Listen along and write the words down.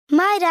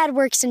My dad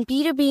works in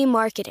B2B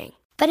marketing,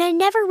 but I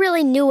never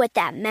really knew what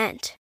that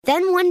meant.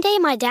 Then one day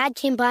my dad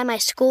came by my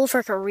school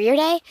for career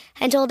day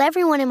and told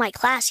everyone in my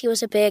class he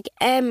was a big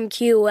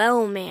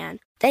MQL man.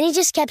 Then he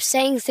just kept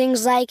saying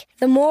things like,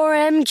 the more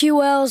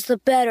MQLs the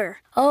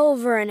better,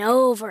 over and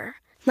over.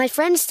 My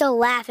friends still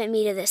laugh at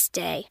me to this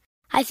day.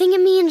 I think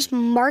it means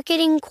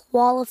marketing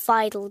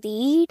qualified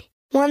lead.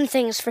 One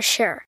thing's for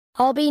sure,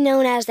 I'll be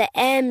known as the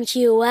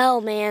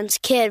MQL man's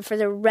kid for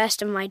the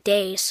rest of my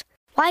days.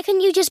 Why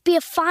couldn't you just be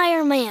a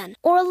fireman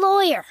or a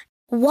lawyer?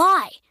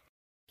 Why?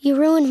 You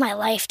ruined my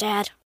life,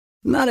 Dad.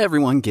 Not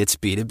everyone gets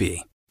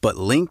B2B, but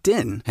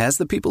LinkedIn has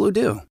the people who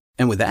do.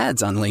 And with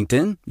ads on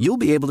LinkedIn, you'll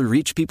be able to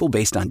reach people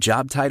based on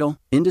job title,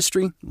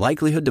 industry,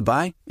 likelihood to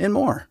buy, and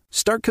more.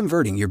 Start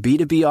converting your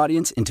B2B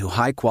audience into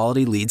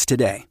high-quality leads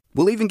today.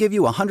 We'll even give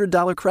you a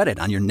 $100 credit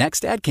on your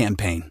next ad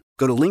campaign.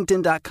 Go to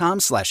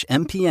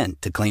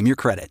linkedin.com/MPN to claim your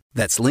credit.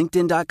 That's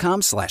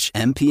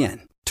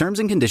linkedin.com/MPN. Terms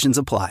and conditions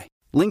apply.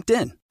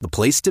 LinkedIn, the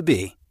place to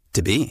be,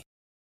 to be.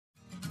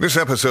 This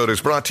episode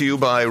is brought to you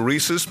by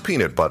Reese's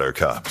Peanut Butter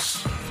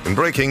Cups. In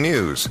breaking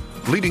news,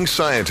 leading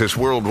scientists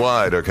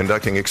worldwide are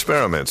conducting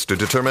experiments to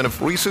determine if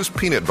Reese's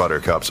Peanut Butter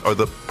Cups are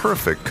the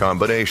perfect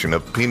combination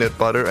of peanut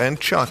butter and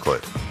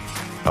chocolate.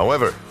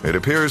 However, it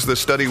appears the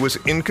study was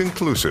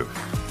inconclusive,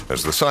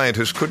 as the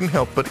scientists couldn't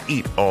help but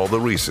eat all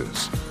the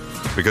Reese's.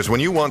 Because when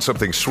you want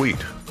something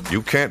sweet,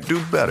 you can't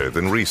do better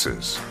than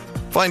Reese's.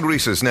 Find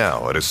Reese's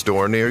now at a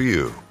store near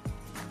you.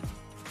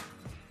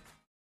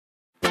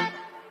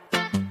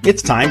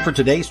 It's time for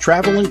today's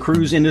travel and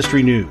cruise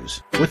industry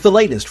news. With the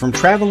latest from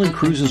travel and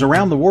cruises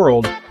around the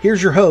world,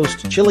 here's your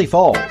host, Chili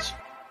Falls.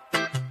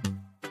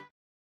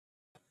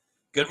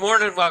 Good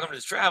morning. Welcome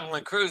to Travel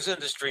and Cruise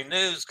Industry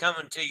News,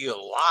 coming to you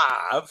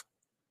live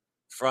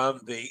from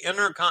the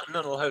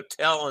Intercontinental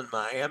Hotel in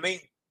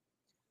Miami.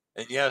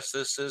 And yes,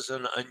 this is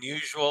an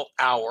unusual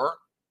hour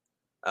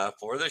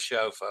for the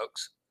show,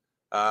 folks,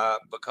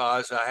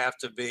 because I have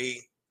to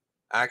be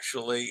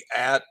actually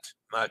at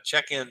my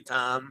check-in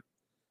time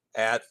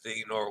at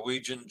the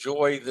Norwegian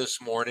Joy this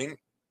morning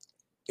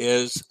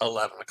is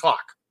 11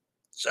 o'clock.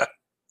 So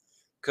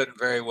couldn't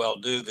very well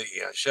do the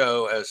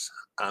show as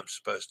I'm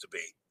supposed to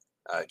be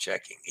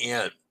checking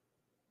in.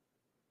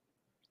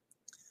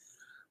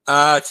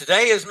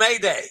 Today is May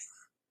Day,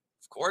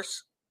 of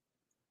course.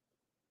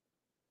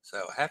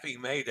 So happy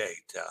May Day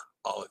to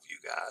all of you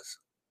guys.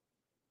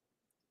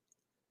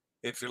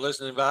 If you're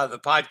listening via the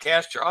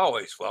podcast, you're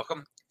always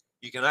welcome.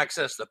 You can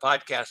access the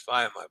podcast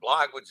via my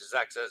blog, which is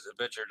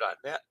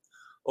accessadventure.net,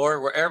 or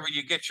wherever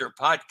you get your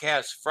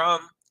podcasts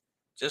from.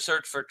 Just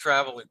search for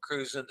Travel and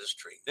Cruise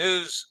Industry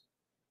News,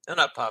 and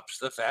up pops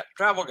the Fat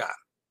Travel Guy.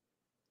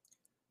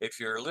 If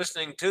you're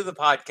listening to the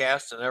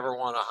podcast and ever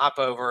want to hop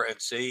over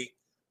and see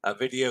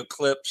video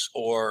clips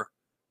or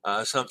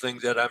something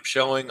that I'm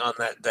showing on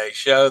that day's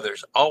show,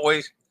 there's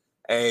always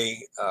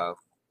a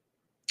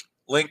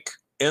link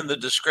in the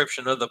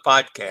description of the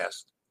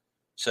podcast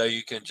so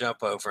you can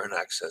jump over and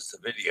access the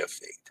video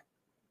feed.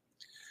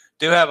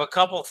 Do have a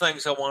couple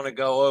things I want to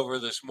go over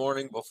this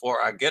morning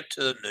before I get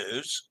to the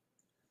news.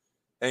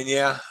 And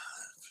yeah,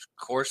 of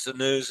course, the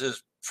news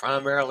is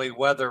primarily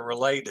weather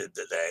related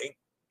today.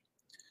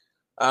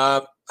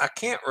 I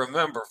can't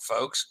remember,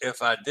 folks,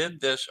 if I did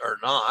this or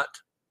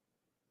not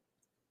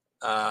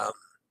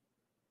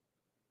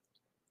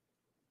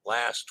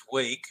last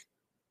week,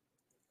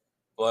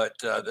 but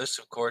this,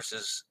 of course,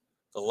 is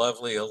the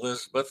lovely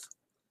Elizabeth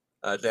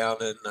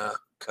down in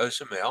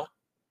Cozumel.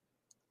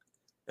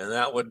 And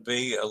that would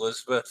be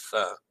Elizabeth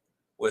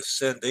with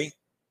Cindy,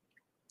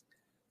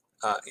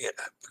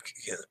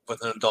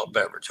 with an adult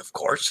beverage, of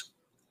course.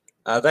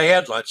 They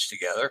had lunch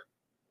together.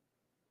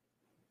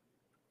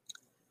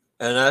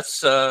 And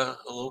that's a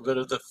little bit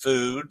of the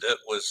food that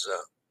was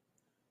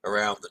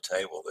around the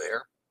table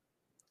there.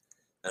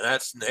 And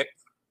that's Nick.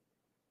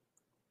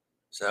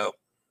 So,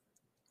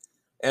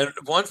 and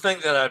one thing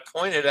that I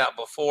pointed out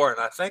before,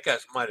 and I think I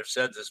might have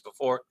said this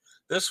before,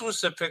 this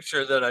was the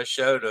picture that I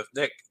showed of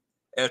Nick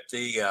at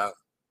the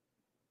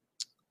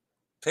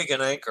Pig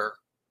and Anchor.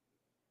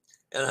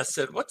 And I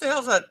said, what the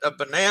hell's that a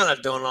banana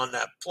doing on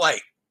that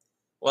plate?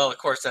 Well, of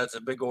course, that's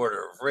a big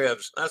order of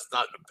ribs. That's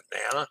not a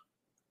banana.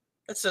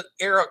 It's an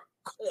ear of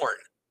corn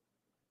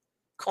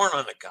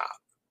on the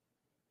cob.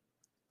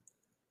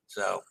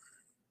 So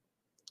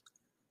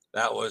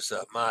that was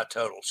my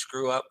total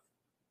screw up.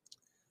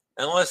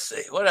 And let's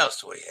see, what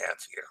else do we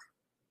have here?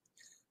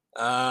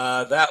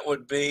 That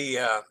would be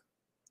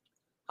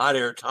Hot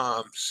Air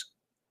Tom's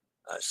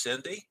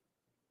Cindy.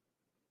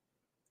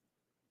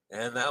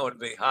 And that would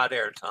be Hot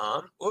Air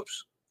Tom.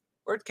 Whoops,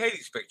 where'd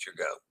Katie's picture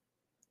go?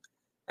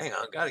 Hang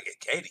on, got to get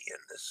Katie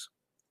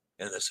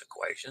in this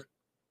equation.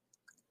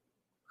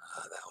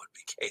 That would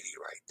be Katie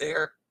right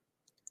there.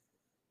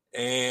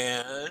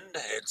 And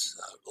it's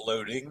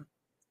loading.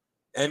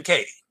 And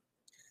Katie.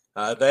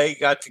 They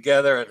got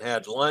together and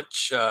had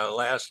lunch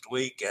last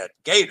week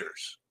at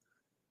Gators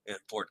in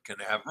Port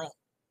Canaveral.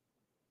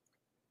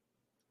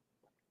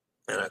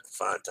 And a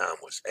fine time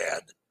was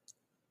had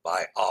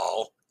by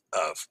all,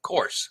 of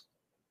course.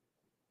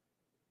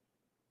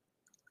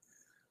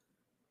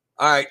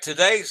 All right,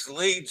 today's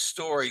lead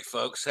story,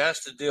 folks, has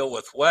to deal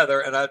with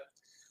weather, and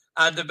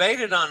I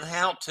debated on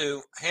how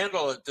to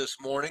handle it this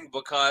morning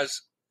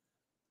because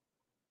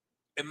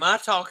am I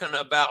talking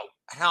about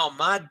how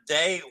my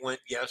day went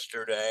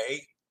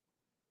yesterday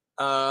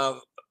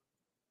doesn't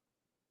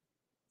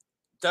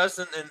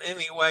in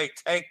any way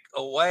take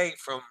away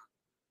from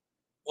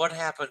what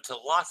happened to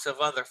lots of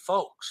other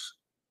folks.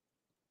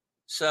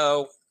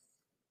 So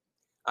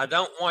I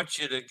don't want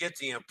you to get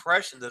the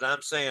impression that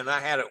I'm saying I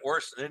had it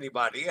worse than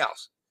anybody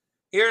else.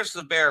 Here's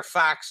the bare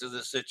facts of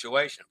the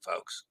situation,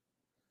 folks.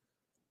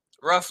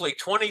 Roughly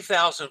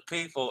 20,000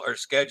 people are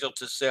scheduled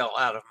to sail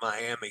out of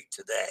Miami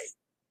today.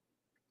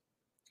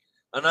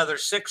 Another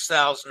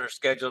 6,000 are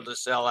scheduled to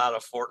sail out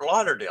of Fort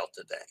Lauderdale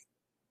today.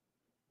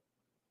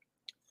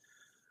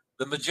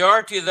 The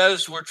majority of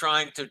those were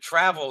trying to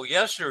travel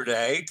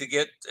yesterday to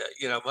get,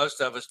 most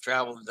of us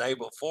traveled the day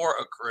before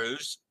a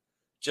cruise,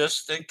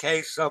 just in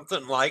case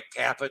something like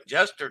happened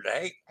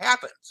yesterday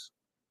happens.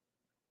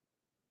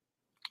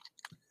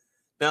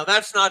 Now,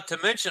 that's not to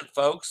mention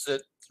folks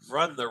that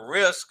run the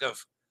risk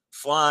of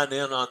flying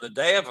in on the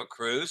day of a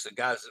cruise, the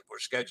guys that were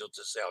scheduled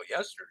to sail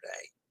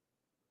yesterday.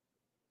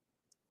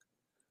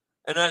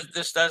 And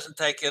this doesn't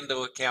take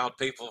into account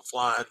people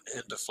flying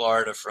into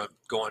Florida from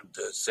going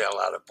to sail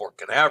out of Port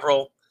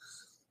Canaveral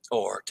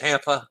or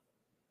Tampa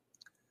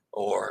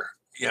or,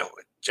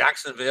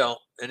 Jacksonville,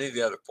 any of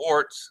the other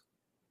ports.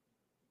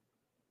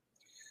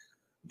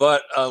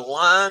 But a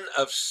line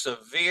of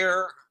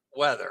severe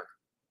weather,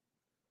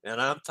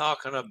 and I'm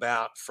talking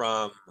about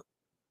from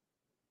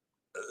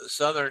the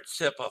southern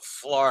tip of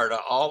Florida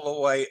all the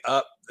way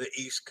up the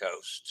East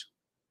Coast,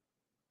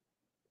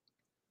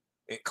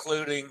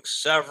 including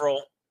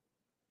several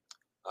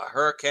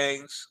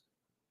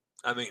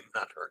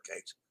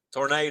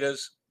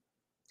tornadoes.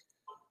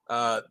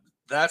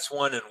 That's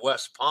one in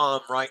West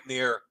Palm, right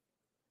near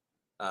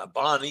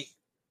Bonnie.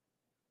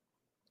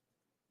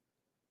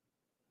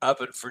 Up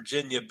in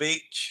Virginia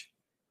Beach,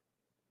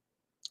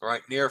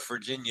 right near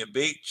Virginia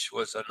Beach,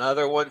 was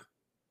another one.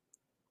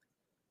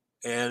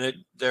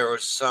 And there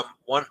was some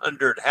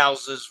 100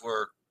 houses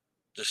were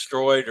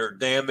destroyed or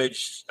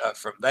damaged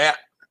from that.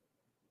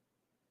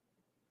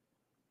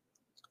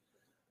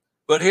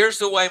 But here's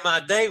the way my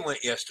day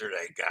went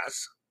yesterday,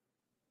 guys.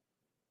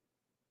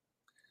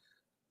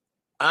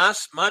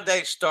 My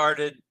day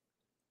started,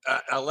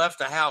 I left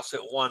the house at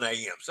 1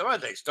 a.m. So my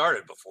day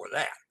started before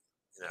that.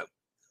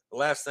 The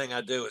last thing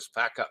I do is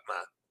pack up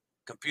my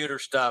computer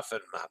stuff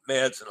and my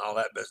meds and all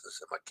that business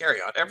and my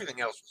carry-on.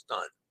 Everything else was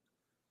done.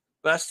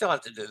 But I still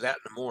have to do that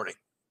in the morning.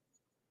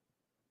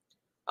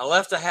 I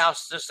left the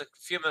house just a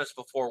few minutes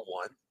before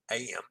 1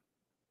 a.m.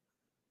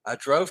 I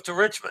drove to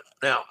Richmond.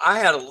 Now, I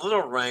had a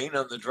little rain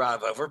on the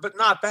drive over, but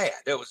not bad.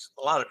 It was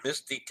a lot of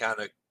misty kind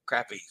of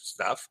crappy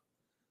stuff.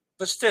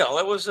 But still,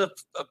 it was a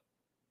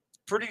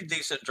pretty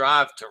decent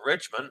drive to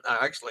Richmond. I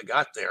actually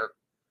got there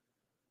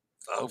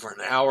over an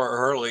hour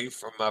early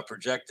from my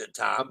projected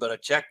time, but I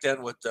checked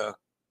in with the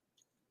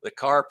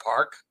car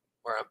park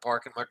where I'm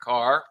parking my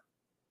car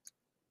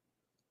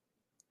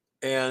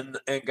and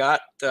got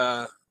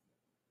my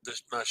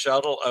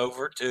shuttle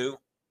over to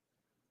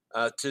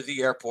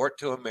the airport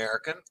to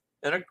American.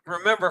 And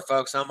remember,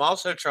 folks, I'm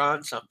also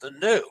trying something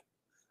new.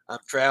 I'm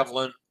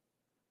traveling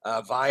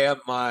via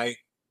my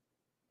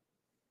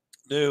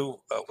new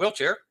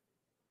wheelchair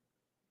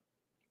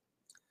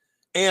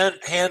and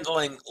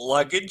handling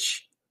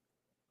luggage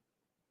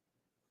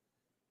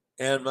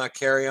and my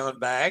carry-on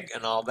bag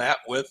and all that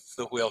with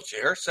the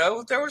wheelchair.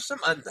 So there was some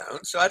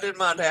unknowns. So I didn't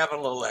mind having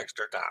a little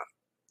extra time.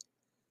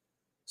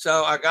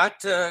 So I got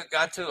to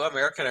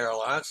American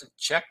Airlines and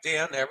checked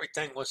in.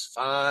 Everything was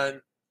fine.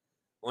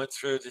 Went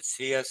through the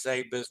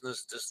TSA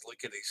business just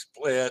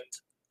lickety-split.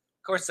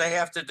 Of course, they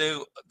have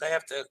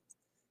to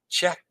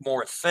check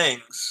more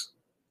things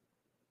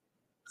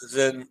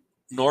than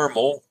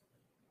normal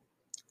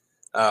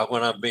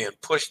when I'm being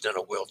pushed in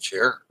a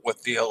wheelchair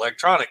with the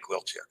electronic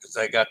wheelchair, because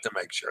they got to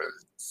make sure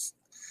it's,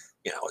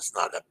 it's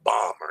not a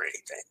bomb or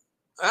anything.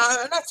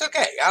 And that's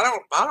okay. I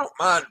don't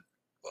mind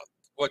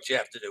what you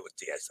have to do with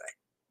TSA.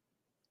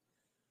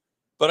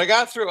 But I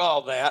got through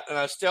all that, and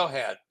I still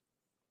had,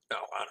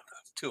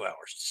 2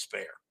 hours to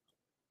spare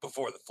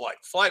before the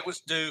flight. Flight was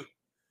due.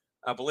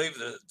 I believe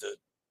the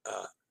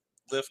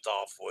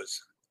liftoff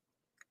was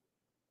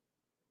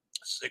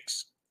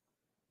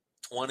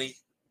 6:20,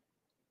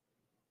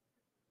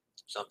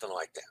 something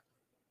like that.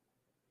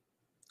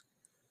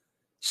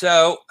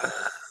 So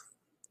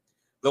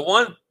the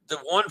one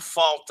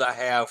fault I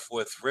have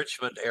with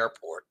Richmond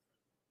Airport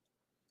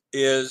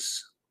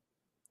is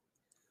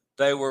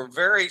they were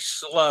very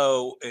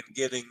slow in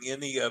getting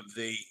any of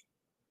the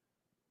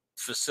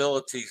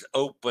facilities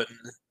open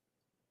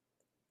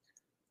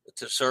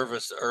to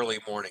service the early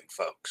morning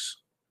folks.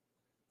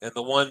 And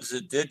the ones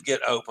that did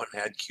get open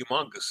had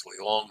humongously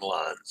long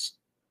lines.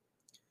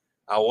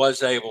 I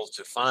was able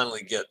to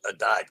finally get a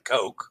Diet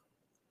Coke,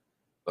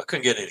 but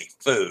couldn't get any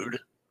food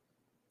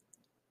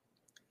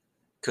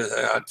because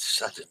I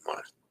didn't want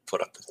to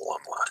put up with a long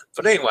line.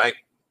 But anyway,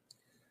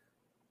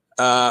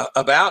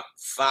 About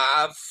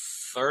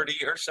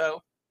 5:30 or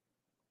so,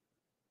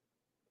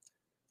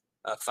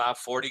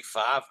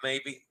 5:45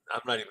 maybe.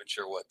 I'm not even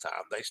sure what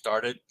time they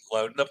started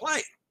loading the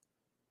plane.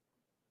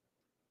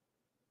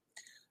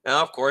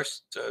 Now, of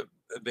course,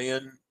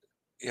 being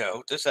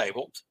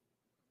disabled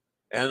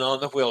and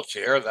on the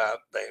wheelchair,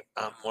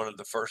 I'm one of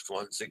the first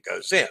ones that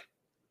goes in.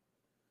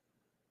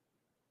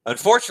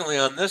 Unfortunately,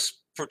 on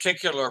this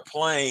particular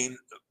plane,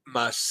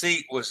 my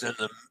seat was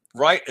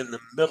right in the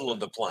middle of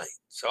the plane,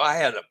 so I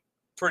had a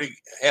pretty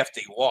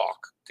hefty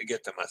walk to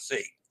get to my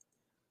seat.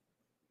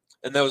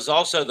 And that was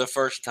also the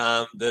first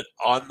time that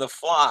on the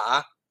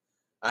fly,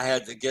 I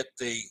had to get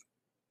the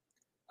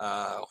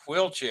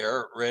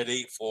wheelchair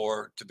ready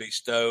to be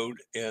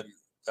stowed in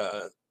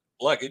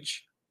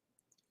luggage,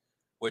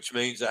 which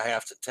means I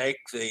have to take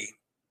the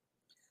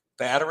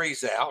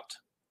batteries out,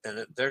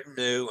 and they're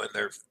new and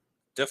they're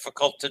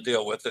difficult to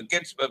deal with.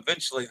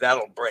 Eventually,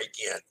 that'll break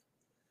in.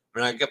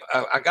 I mean,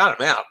 I got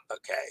them out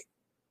okay,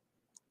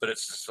 but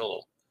it's just a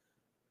little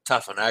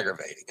tough and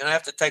aggravating. And I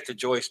have to take the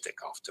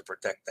joystick off to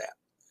protect that.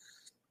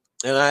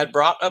 And I had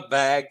brought a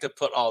bag to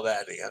put all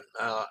that in.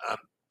 I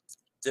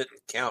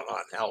didn't count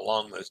on how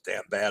long those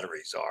damn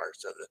batteries are,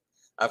 so that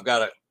I've got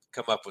to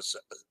come up with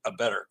a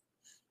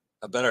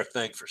better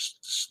thing for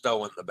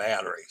stowing the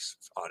batteries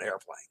on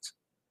airplanes.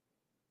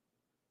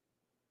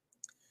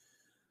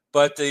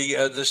 But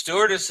the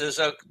stewardess says,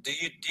 "Oh, do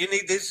you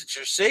need these at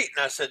your seat?"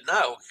 And I said,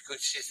 "No."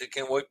 She said,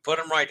 "Can we put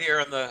them right here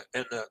in the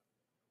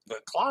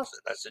closet?"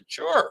 I said,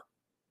 "Sure.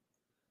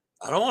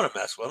 I don't want to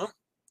mess with them."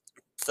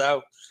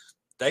 So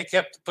they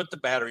put the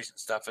batteries and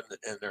stuff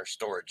in their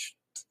storage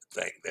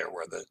thing there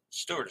where the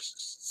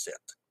stewardesses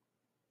sit.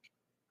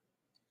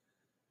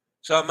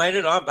 So I made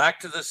it on back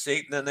to the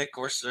seat, and then of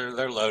course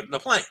they're loading the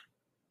plane,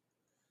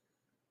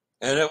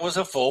 and it was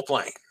a full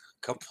plane,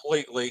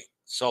 completely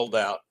sold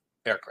out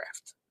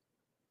aircraft.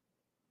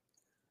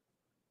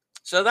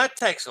 So that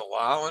takes a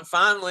while, and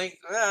finally,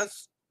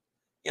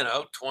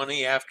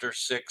 20 after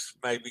 6,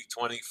 maybe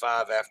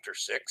 25 after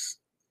 6,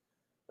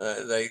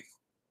 they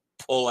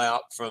pull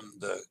out from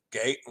the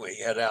gate. We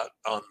head out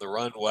on the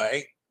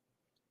runway,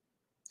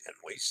 and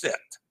we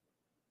sit.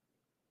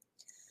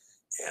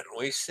 And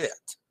we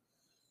sit.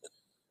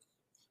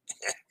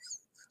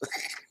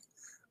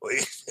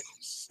 We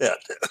sit.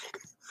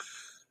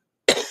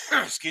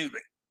 Excuse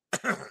me.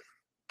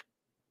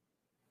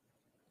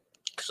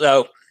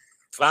 So,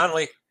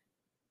 finally,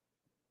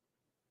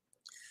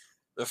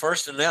 the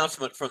first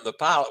announcement from the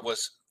pilot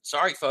was,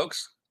 "Sorry,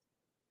 folks,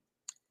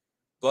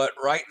 but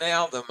right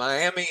now the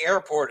Miami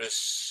airport is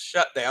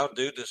shut down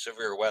due to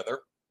severe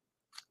weather,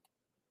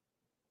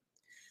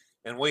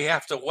 and we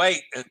have to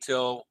wait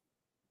until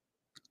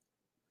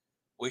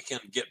we can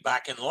get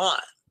back in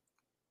line."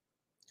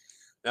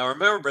 Now,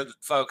 remember,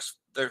 folks,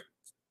 their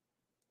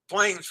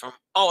planes from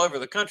all over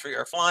the country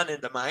are flying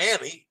into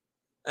Miami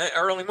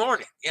early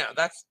morning.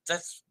 That's the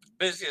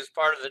busiest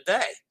part of the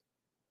day.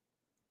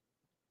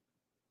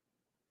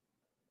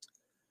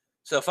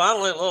 So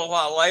finally, a little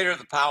while later,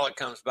 the pilot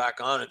comes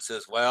back on and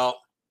says,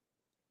 "Well,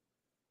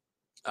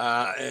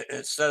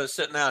 instead of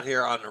sitting out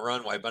here on the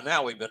runway, but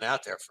now we've been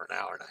out there for an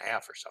hour and a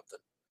half or something,"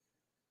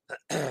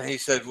 he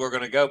said, "we're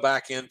going to go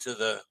back into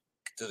the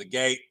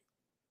gate.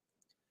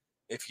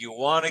 If you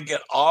want to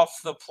get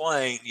off the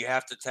plane, you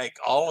have to take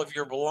all of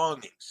your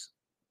belongings.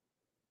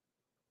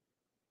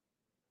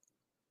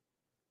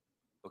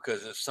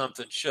 Because if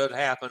something should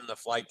happen, the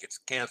flight gets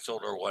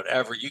canceled or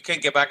whatever, you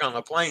can't get back on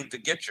the plane to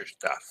get your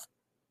stuff.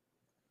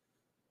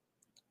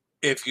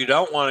 If you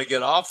don't want to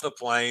get off the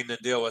plane and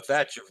deal with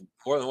that, you're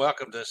more than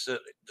welcome to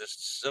sit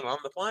on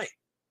the plane."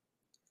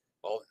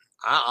 Well,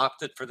 I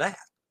opted for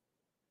that.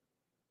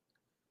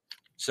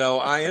 So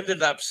I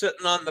ended up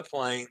sitting on the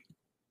plane.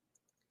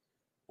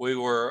 We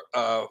were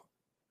a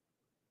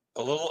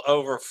little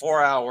over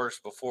 4 hours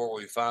before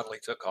we finally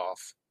took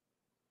off.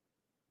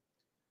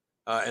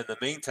 In the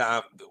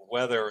meantime, the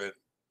weather in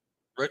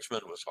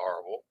Richmond was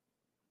horrible,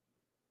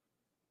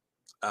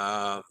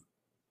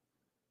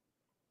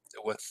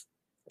 with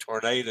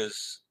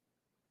tornadoes,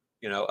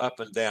 up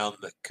and down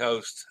the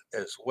coast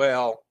as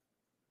well.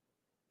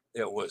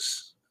 It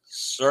was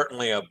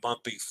certainly a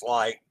bumpy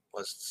flight.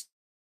 Let's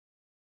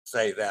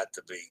say that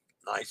to be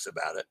nice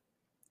about it.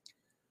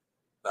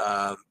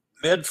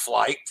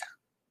 Mid-flight,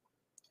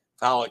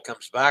 pilot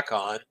comes back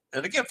on.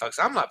 And again, folks,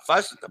 I'm not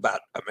fussing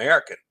about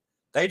American.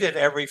 They did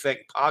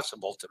everything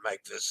possible to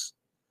make this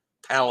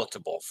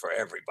palatable for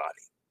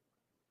everybody.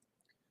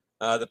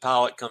 The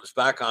pilot comes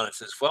back on and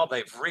says, "Well,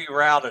 they've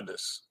rerouted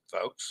us,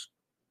 folks.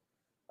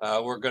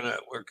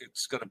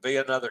 It's gonna be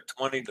another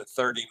 20 to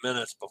 30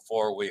 minutes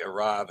before we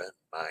arrive in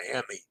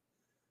Miami.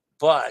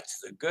 But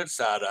the good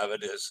side of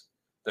it is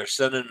they're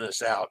sending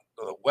us out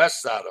to the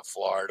west side of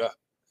Florida,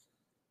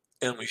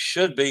 and we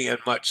should be in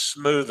much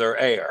smoother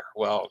air."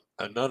 Well,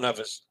 none of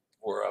us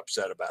were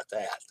upset about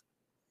that.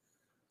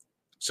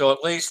 So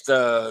at least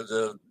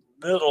the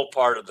middle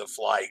part of the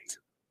flight,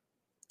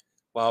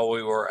 while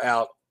we were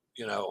out,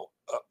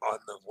 on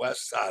the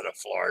west side of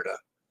Florida,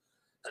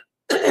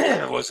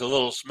 was a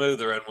little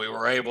smoother, and we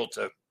were able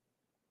to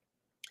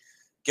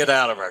get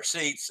out of our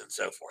seats and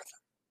so forth.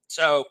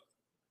 So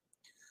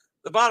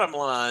the bottom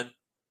line,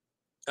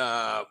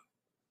 I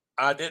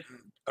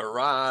didn't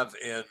arrive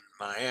in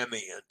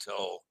Miami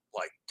until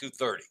like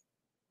 2:30.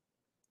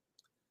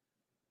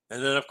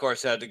 And then, of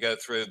course, had to go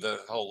through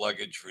the whole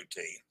luggage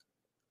routine.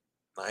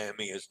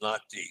 Miami is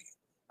not the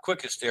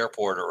quickest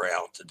airport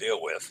around to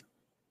deal with.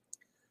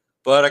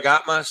 But I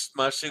got my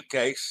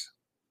suitcase,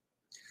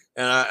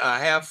 and I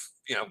have,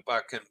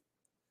 I can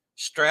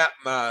strap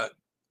my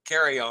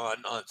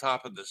carry-on on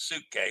top of the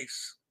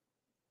suitcase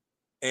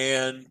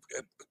and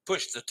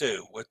push the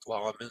two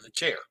while I'm in the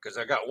chair, because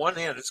I got one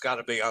hand that's got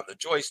to be on the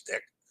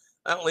joystick.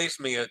 That leaves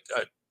me a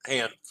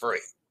hand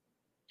free.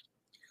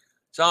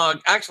 So I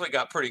actually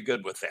got pretty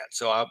good with that.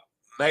 So I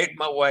made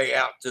my way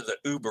out to the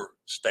Uber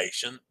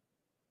station,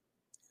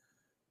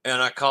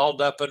 and I called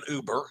up an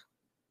Uber,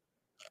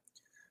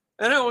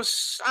 and it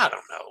was, I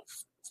don't know,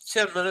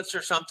 10 minutes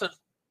or something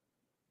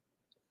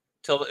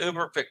till the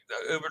Uber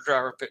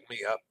driver picked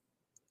me up.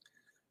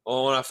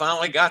 Well, when I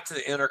finally got to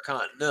the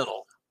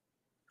Intercontinental,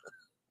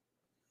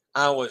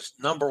 I was,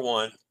 number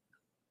one,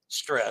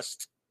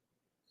 stressed,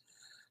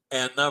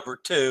 and number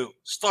two,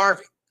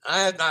 starving.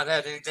 I had not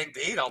had anything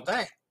to eat all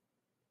day.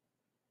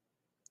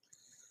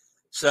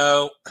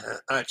 So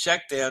I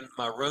checked in.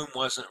 My room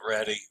wasn't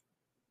ready,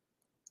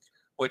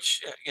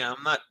 which,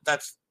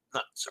 that's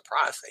not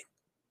surprising.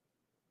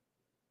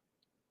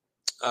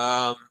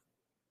 But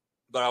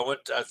I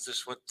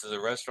just went to the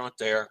restaurant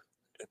there.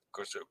 Of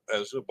course, it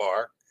was a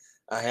bar.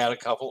 I had a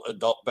couple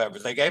adult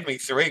beverages. They gave me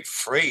 3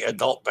 free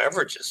adult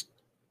beverages.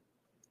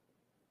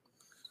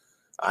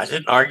 I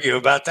didn't argue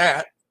about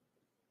that.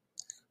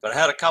 But I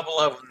had a couple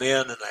of them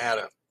then, and I had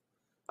a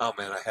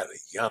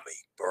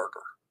yummy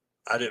burger.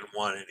 I didn't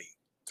want anything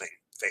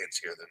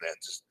fancier than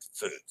that, just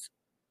food.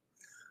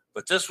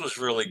 But this was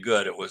really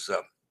good. It was,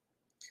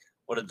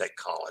 what did they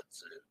call it?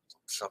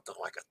 Something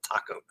like a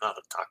taco, not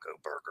a taco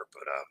burger,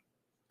 but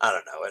I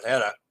don't know. It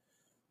had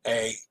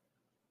a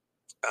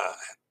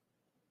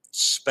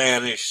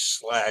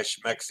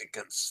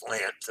Spanish/Mexican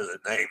slant to the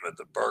name of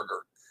the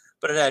burger,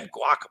 but it had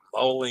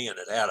guacamole, and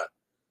it had a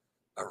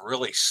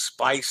really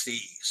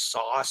spicy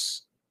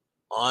sauce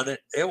on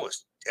it. It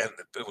was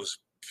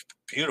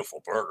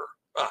beautiful burger.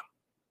 A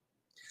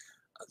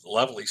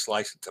lovely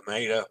slice of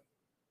tomato,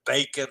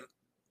 bacon.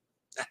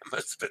 That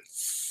must have been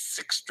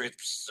 6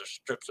 strips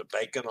of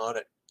bacon on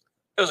it.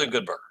 It was a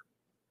good burger.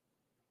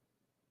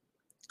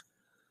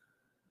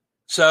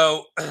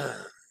 So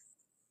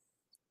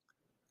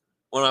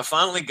when I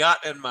finally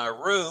got in my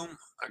room,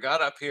 I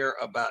got up here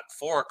about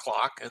 4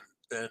 o'clock, and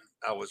then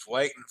I was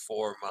waiting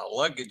for my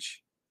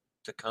luggage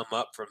to come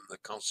up from the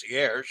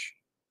concierge,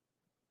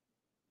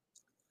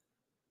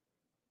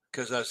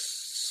 because I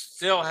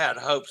still had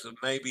hopes of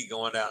maybe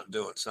going out and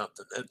doing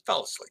something, and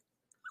fell asleep.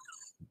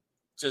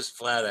 Just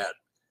flat out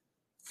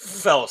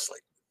fell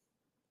asleep.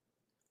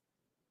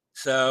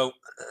 So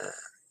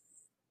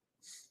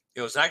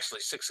it was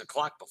actually 6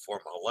 o'clock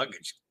before my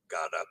luggage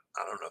got up.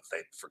 I don't know if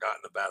they'd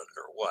forgotten about it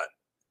or what.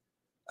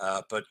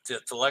 But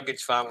the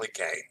luggage finally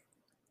came.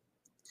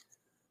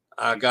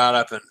 I got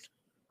up and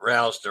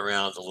roused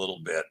around a little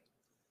bit.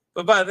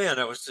 But by then,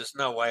 there was just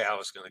no way I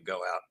was going to go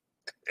out,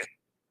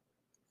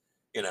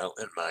 in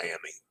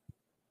Miami.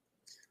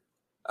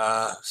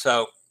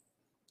 So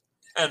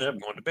I ended up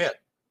going to bed.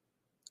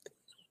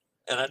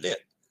 And I did.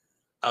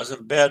 I was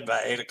in bed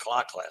by 8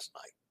 o'clock last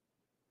night.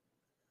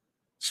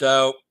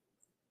 So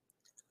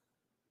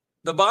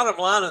the bottom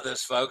line of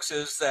this, folks,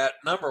 is that,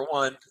 number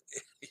one,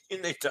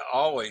 you need to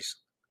always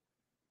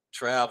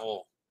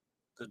travel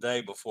the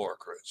day before a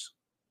cruise.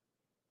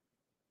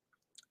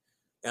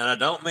 And I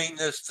don't mean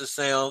this to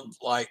sound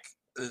like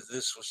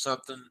this was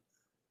something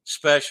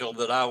special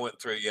that I went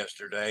through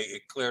yesterday.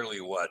 It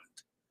clearly wasn't.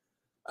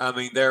 I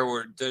mean, there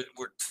were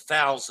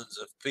thousands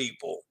of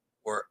people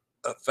were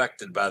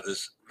affected by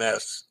this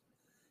mess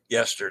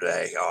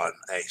yesterday on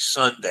a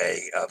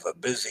Sunday of a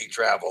busy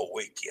travel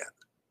weekend.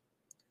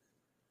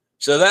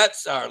 So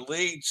that's our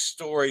lead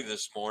story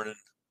this morning,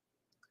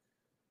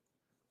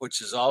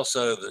 which is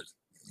also the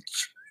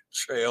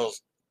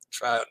trials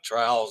and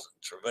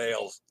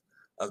travails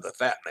of the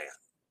fat man.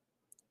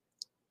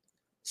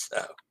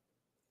 So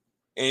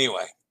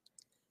anyway,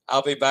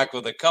 I'll be back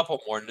with a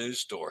couple more news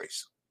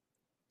stories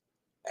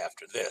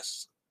after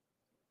this.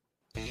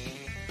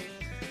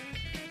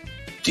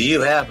 Do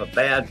you have a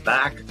bad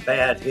back,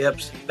 bad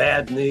hips,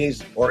 bad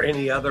knees, or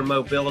any other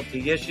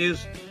mobility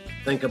issues?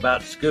 Think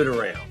about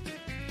Scootaround.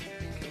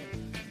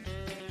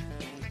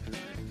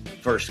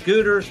 For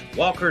scooters,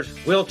 walkers,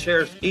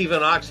 wheelchairs,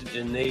 even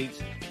oxygen needs,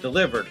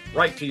 delivered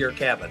right to your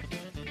cabin.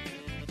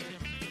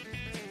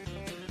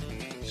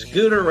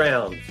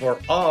 Scootaround for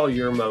all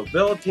your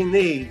mobility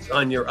needs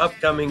on your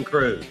upcoming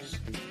cruise.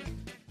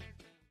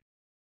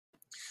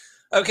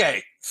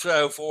 Okay,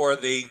 so for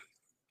the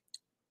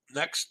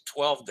next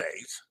 12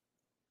 days,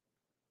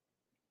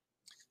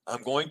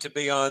 I'm going to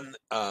be on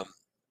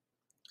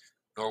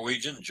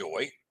Norwegian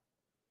Joy.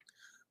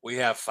 We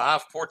have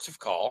 5 ports of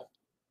call.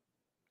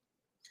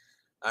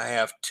 I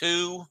have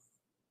 2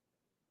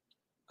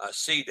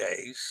 sea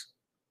days.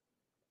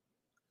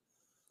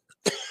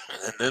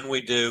 And then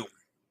we do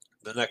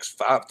the next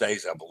 5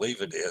 days, I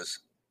believe it is.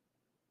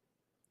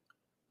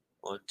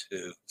 1,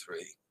 2,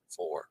 3,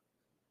 4.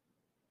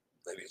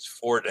 Maybe it's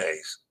 4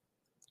 days.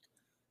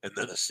 And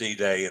then a sea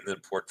day, and then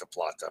Puerto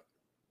Plata.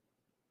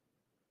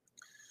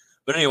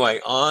 But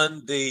anyway,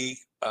 on the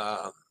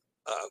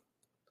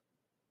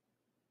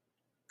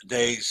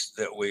days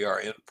that we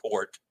are in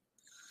port,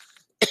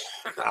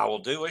 I will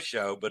do a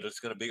show, but it's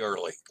going to be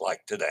early,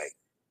 like today.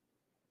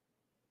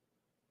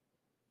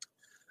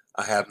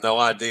 I have no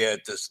idea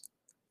at this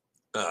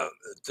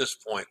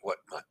point what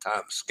my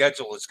time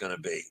schedule is going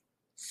to be,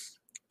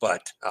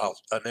 but I'll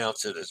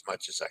announce it as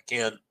much as I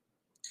can.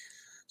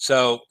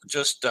 So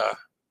just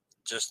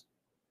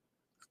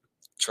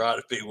try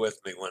to be with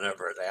me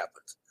whenever it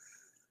happens.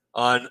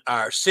 On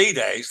our sea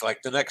days,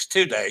 like the next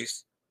 2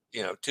 days,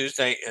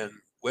 Tuesday and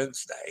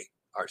Wednesday,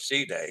 our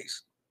sea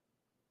days,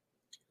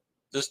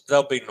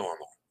 they'll be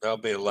normal. They'll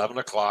be 11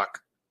 o'clock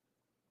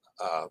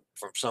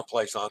from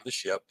someplace on the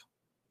ship.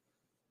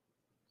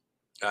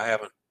 I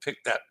haven't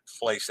picked that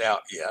place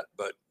out yet,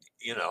 but,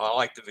 I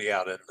like to be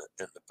out in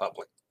the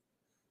public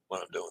when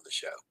I'm doing the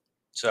show.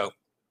 So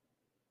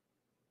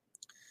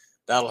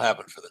that'll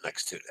happen for the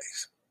next 2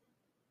 days.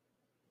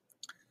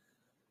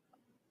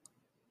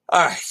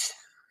 All right.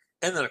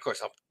 And then, of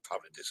course, I'll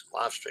probably do some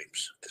live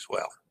streams as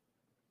well.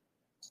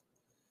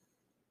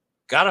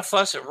 Got to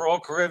fuss at Royal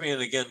Caribbean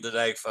again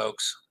today,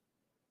 folks.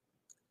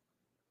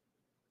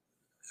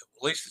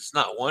 At least it's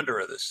not Wonder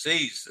of the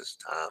Seas this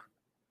time.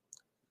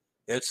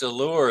 It's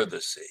Allure of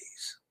the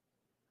Seas.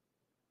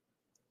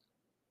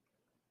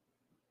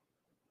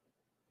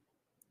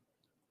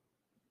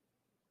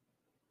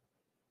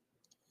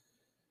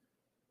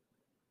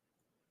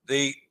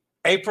 The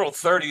April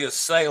 30th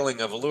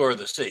sailing of Allure of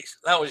the Seas,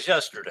 that was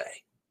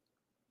yesterday,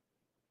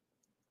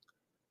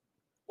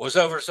 was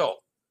oversold.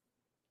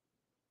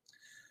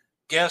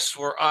 Guests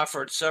were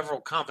offered several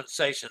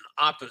compensation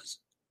options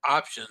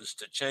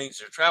to change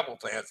their travel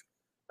plans.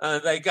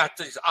 They got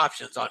these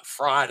options on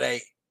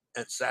Friday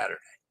and Saturday.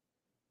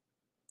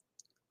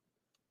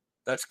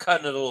 That's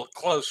cutting it a little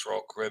close,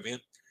 Royal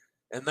Caribbean.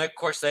 And then, of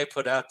course, they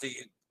put out the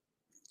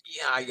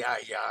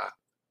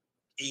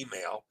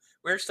email.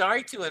 We're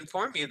sorry to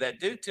inform you that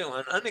due to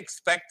an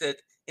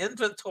unexpected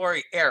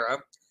inventory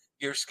error,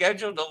 your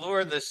scheduled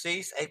Allure of the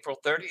Seas April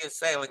 30th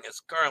sailing is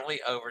currently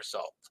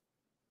oversold.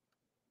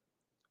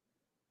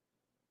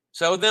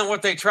 So then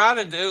what they try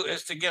to do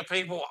is to get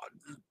people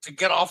to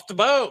get off the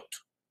boat.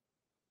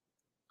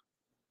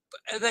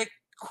 But they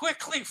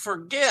quickly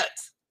forget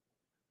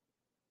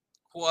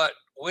what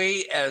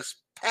we as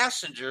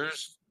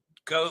passengers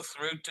go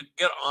through to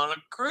get on a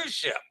cruise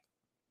ship.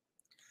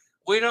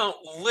 We don't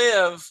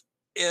live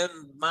in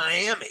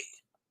Miami,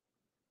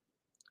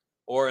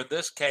 or in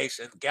this case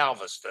in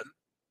Galveston,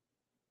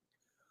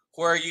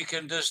 where you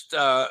can just,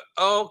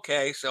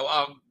 okay, so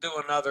I'll do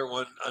another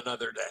one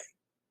another day.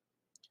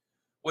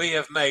 We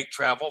have made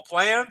travel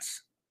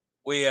plans.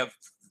 We have,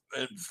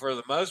 and for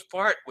the most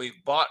part,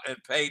 we've bought and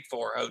paid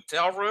for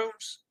hotel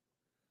rooms.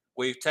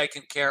 We've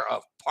taken care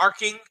of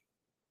parking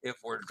if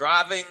we're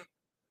driving,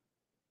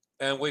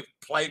 and we've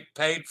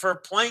paid for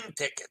plane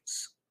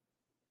tickets.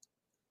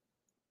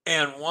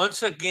 And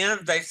once again,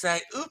 they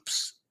say,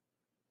 oops,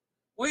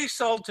 we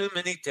sold too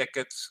many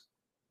tickets.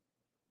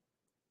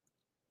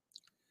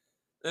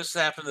 This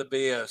happened to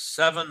be a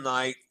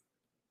 7-night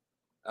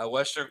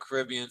Western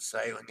Caribbean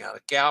sailing out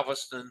of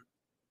Galveston.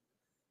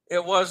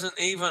 It wasn't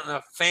even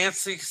a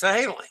fancy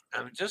sailing.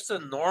 I mean, just a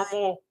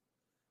normal,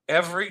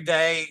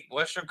 everyday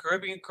Western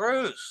Caribbean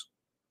cruise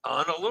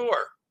on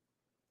Allure.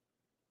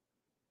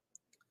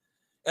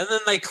 And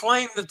then they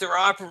claim that they're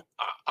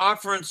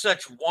offering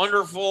such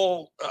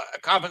wonderful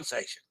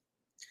compensation.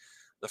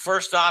 The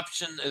first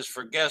option is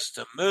for guests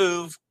to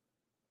move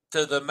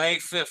to the May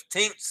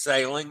 15th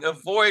sailing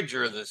of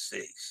Voyager of the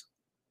Seas.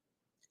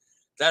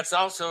 That's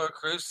also a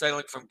cruise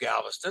sailing from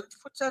Galveston,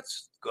 which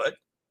that's good.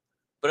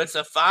 But it's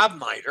a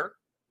 5-nighter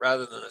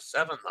rather than a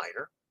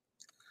 7-nighter.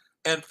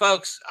 And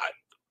folks,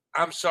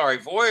 I'm sorry,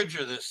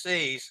 Voyager of the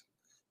Seas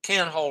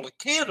can't hold a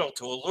candle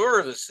to Allure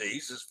of the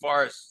Seas as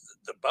far as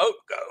the boat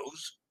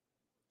goes.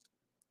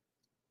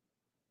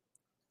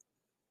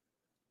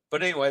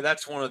 But anyway,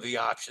 that's one of the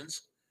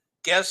options.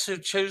 Guests who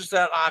choose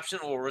that option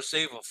will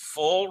receive a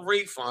full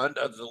refund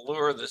of the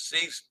Allure of the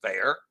Seas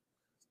fare,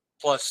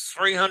 plus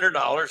 $300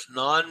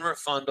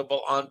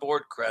 non-refundable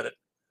onboard credit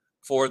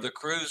for the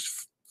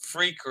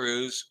free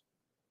cruise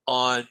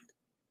on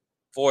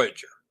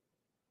Voyager.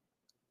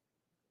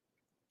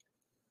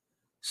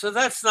 So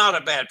that's not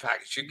a bad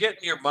package. You're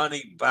getting your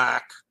money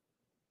back.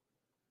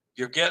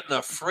 You're getting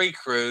a free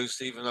cruise,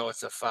 even though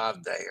it's a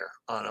 5-dayer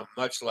on a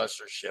much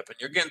lesser ship, and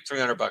you're getting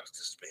 $300 to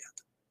spend.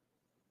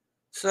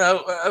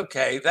 So,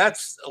 okay,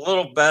 that's a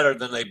little better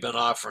than they've been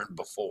offering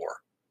before.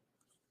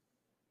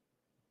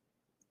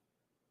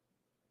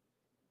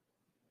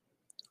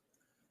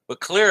 But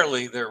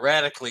clearly, they're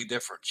radically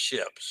different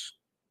ships.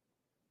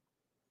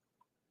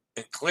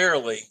 And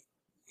clearly,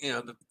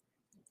 the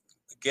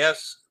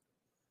guests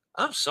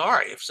I'm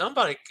sorry. If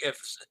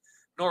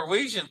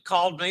Norwegian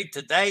called me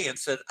today and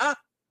said,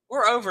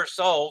 we're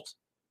oversold,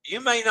 you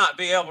may not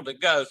be able to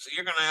go, so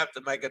you're going to have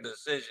to make a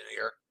decision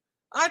here,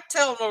 I'd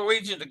tell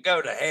Norwegian to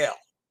go to hell.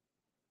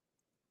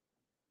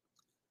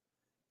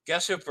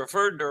 Guests who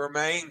preferred to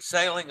remain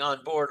sailing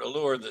on board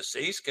Allure of the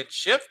Seas can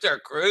shift their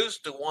cruise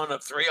to one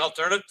of 3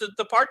 alternative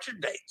departure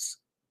dates.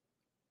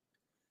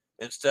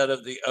 Instead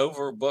of the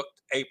overbooked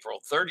April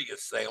 30th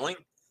sailing,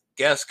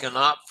 guests can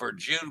opt for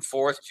June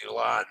 4th,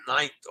 July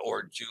 9th,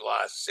 or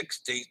July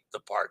 16th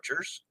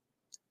departures,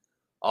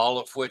 all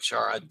of which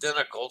are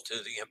identical to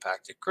the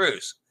impacted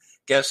cruise.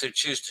 Guests who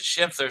choose to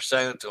shift their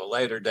sailing to a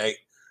later date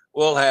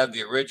will have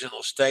the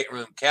original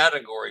stateroom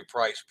category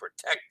price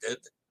protected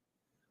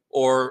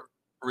or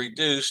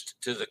reduced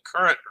to the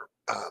current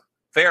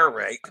fare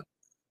rate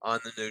on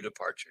the new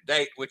departure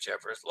date,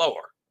 whichever is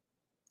lower.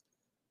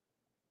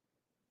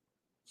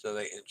 So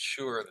they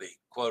ensure the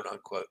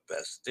quote-unquote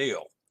best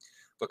deal.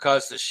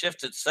 Because the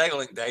shifted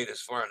sailing date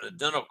is for an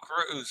identical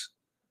cruise,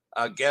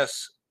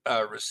 guests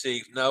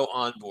receive no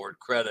onboard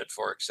credit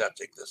for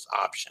accepting this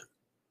option.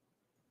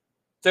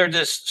 They're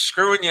just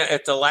screwing you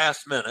at the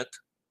last minute,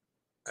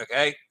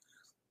 okay?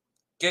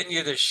 Getting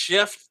you to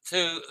shift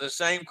to the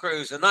same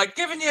cruise and not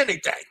giving you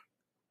anything.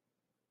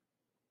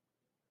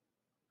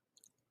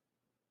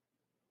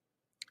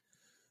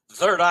 The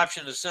third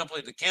option is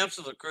simply to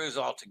cancel the cruise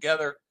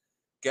altogether.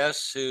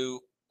 Those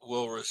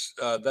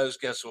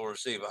guests will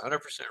receive 100%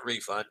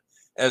 refund,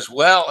 as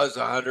well as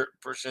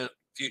 100%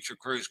 future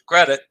cruise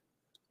credit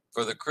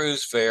for the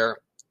cruise fare,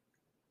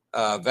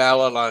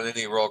 valid on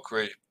any Royal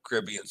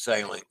Caribbean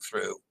sailing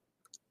through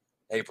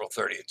April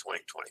 30th,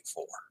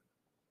 2024.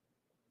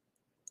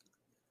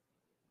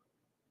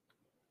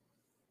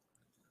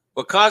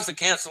 Because the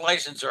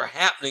cancellations are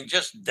happening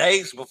just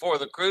days before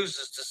the cruise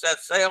is to set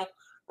sail,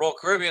 Royal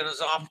Caribbean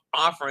is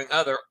offering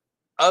other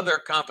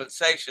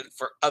compensation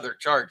for other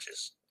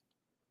charges.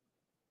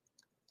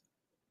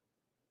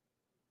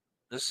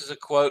 This is a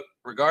quote: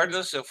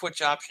 regardless of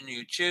which option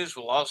you choose,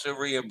 we'll also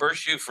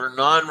reimburse you for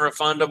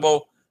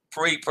non-refundable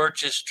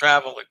pre-purchase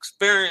travel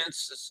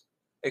expenses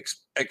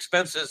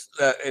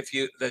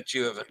that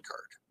you have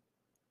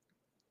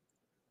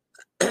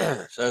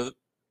incurred. So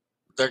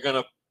they're going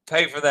to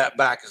pay for that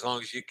back as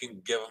long as you can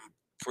give them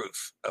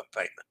proof of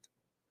payment.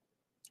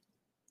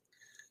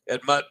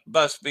 It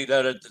must be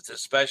noted that the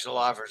special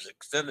offer is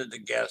extended to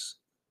guests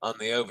on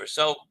the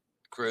oversold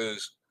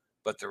cruise,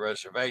 but the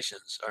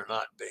reservations are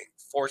not being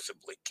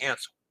forcibly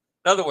canceled.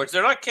 In other words,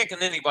 they're not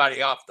kicking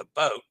anybody off the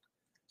boat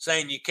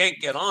saying you can't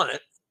get on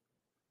it,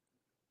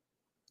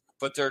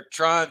 but they're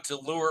trying to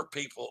lure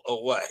people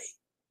away.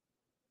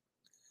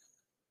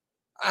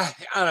 I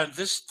don't know,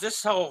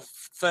 this whole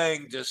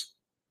thing just,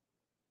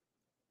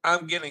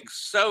 I'm getting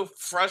so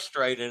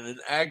frustrated and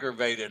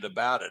aggravated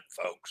about it,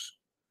 folks,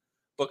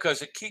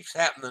 because it keeps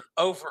happening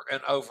over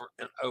and over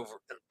and over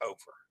and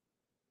over.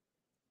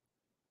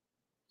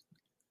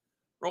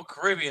 Royal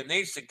Caribbean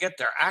needs to get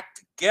their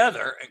act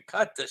together and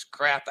cut this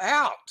crap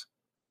out.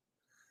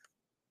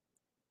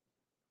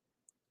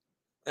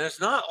 And it's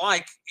not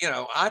like,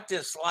 I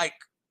dislike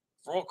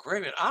Royal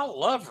Caribbean. I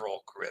love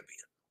Royal Caribbean.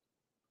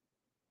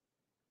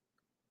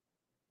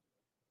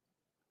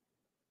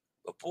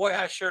 But boy,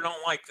 I sure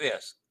don't like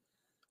this.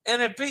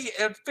 And it'd be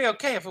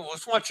okay if it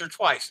was once or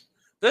twice.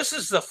 This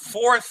is the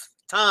 4th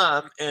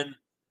time in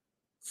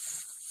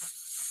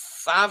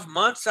 5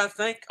 months, I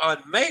think,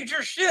 on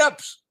major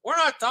ships. We're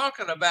not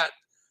talking about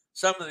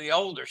some of the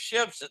older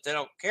ships that they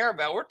don't care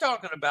about. We're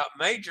talking about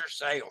major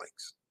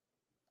sailings.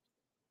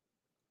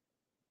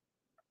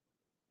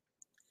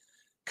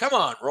 Come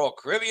on, Royal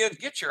Caribbean,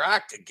 get your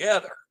act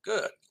together.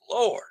 Good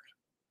Lord.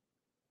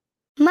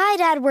 My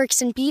dad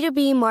works in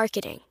B2B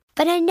marketing,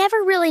 but I never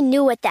really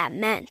knew what that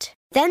meant.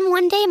 Then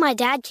one day my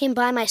dad came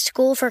by my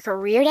school for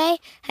career day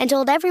and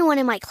told everyone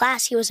in my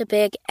class he was a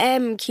big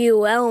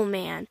MQL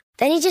man.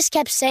 Then he just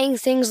kept saying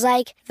things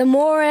like, the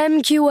more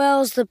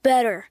MQLs, the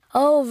better,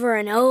 over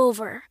and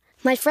over.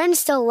 My friends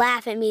still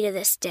laugh at me to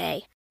this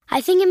day. I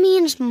think it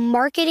means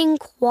marketing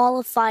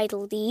qualified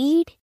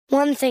lead.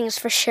 One thing's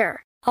for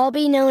sure. I'll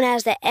be known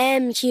as the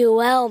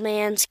MQL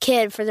man's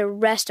kid for the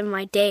rest of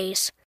my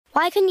days.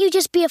 Why couldn't you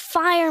just be a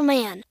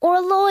fireman or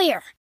a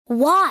lawyer?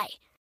 Why?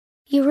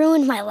 You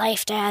ruined my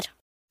life, Dad.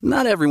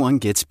 Not everyone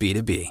gets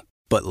B2B,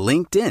 but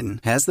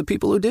LinkedIn has the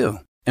people who do.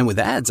 And with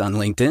ads on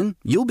LinkedIn,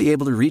 you'll be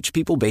able to reach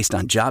people based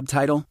on job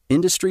title,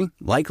 industry,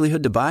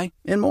 likelihood to buy,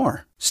 and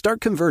more.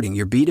 Start converting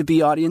your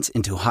B2B audience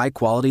into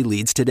high-quality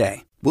leads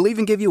today. We'll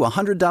even give you a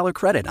 $100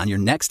 credit on your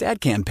next ad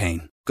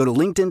campaign. Go to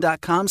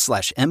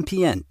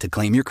linkedin.com/MPN to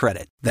claim your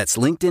credit. That's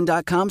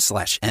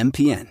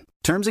linkedin.com/MPN.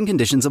 Terms and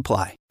conditions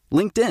apply.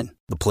 LinkedIn,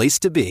 the place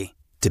to be,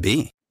 to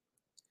be.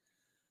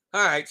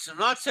 All right, so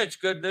not such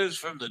good news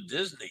from the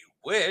Disney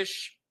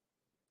Wish.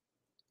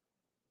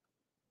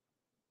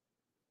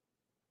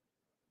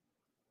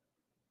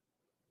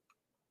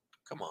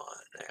 Come on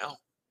now.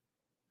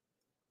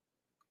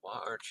 Why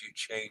aren't you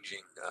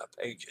changing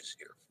pages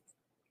here?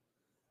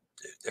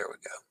 Dude, there we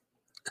go.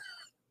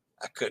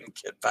 I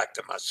couldn't get back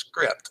to my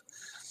script.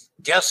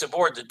 Guests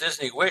aboard the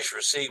Disney Wish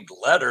received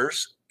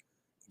letters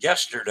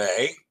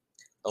yesterday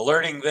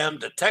alerting them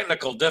to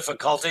technical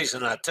difficulties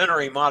and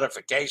itinerary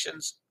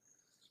modifications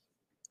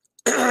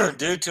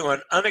due to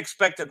an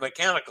unexpected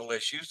mechanical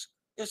issues.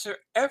 Is there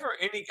ever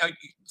any,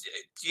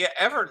 do you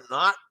ever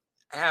not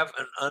have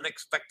an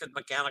unexpected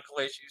mechanical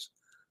issues?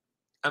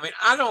 I mean,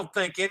 I don't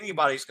think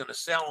anybody's going to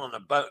sail on a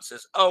boat and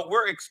says, oh,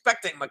 we're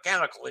expecting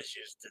mechanical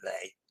issues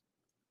today.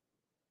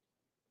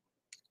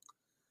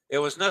 It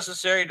was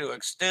necessary to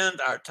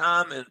extend our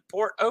time in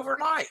port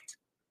overnight.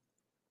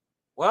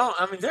 Well,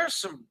 I mean, there's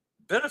some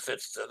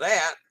benefits to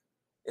that.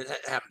 It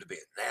happened to be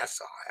at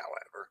Nassau,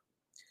 however.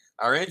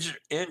 Our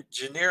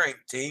engineering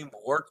team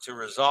worked to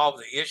resolve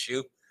the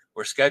issue.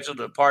 We're scheduled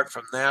to depart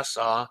from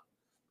Nassau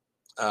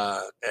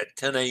at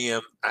 10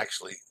 a.m.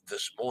 actually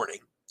this morning.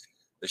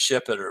 The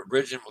ship had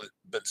originally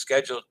been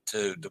scheduled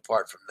to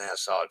depart from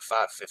Nassau at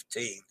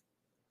 5:15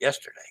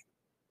 yesterday.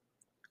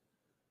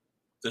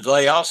 The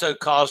delay also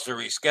caused a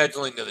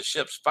rescheduling of the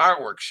ship's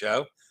fireworks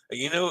show,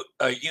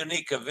 a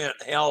unique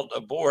event held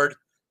aboard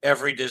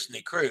every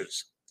Disney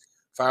cruise.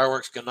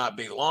 Fireworks cannot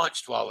be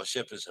launched while the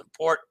ship is in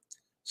port,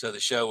 so the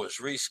show was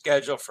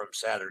rescheduled from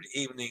Saturday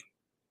evening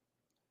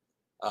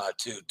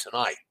to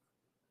tonight,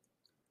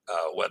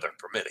 weather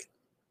permitting.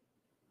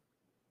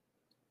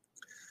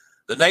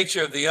 The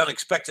nature of the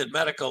unexpected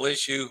mechanical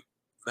issue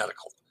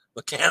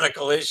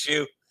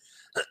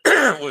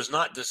was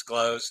not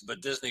disclosed,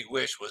 but Disney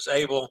Wish was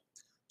able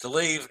to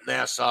leave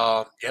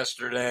Nassau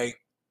yesterday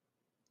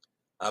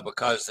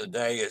because the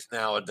day is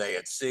now a day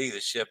at sea. The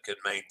ship can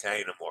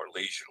maintain a more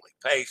leisurely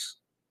pace,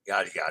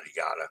 yada, yada,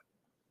 yada.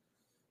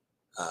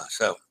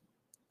 So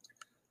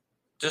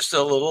just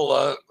a little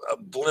a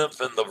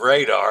blimp in the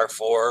radar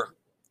for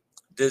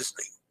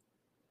Disney.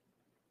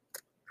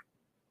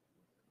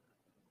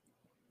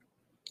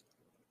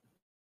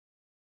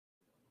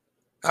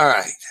 All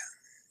right.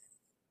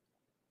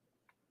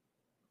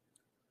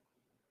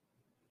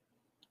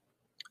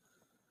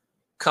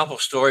 Couple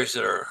stories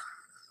that are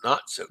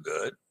not so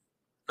good.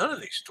 None of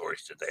these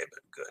stories today have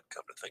been good,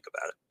 come to think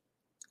about it.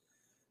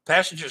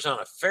 Passengers on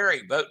a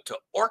ferry boat to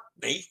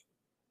Orkney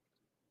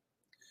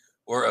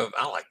were,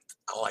 I like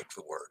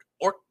the word,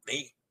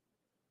 Orkney,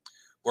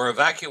 were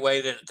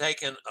evacuated and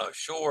taken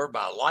ashore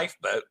by a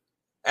lifeboat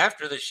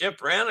after the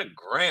ship ran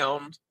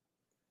aground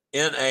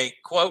in a,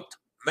 quote,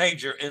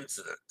 major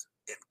incident,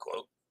 end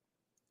quote.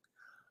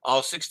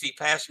 All 60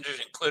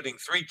 passengers, including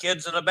 3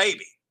 kids and a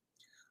baby,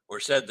 were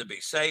said to be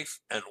safe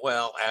and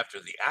well after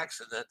the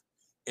accident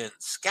in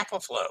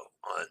Scapa-Flow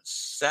on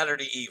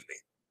Saturday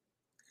evening.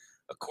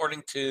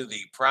 According to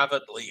the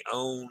privately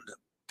owned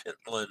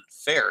Pentland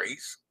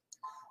Ferries,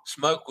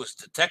 smoke was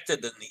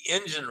detected in the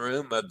engine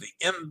room of the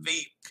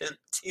MV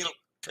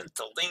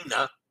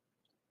Pentalina. It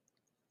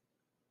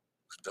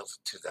was built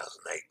in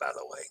 2008, by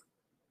the way.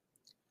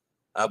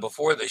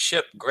 Before the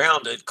ship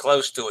grounded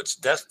close to its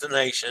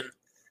destination,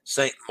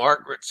 St.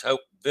 Margaret's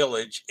Hope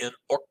Village in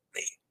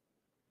Orkney.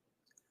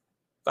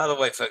 By the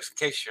way, folks, in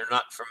case you're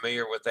not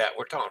familiar with that,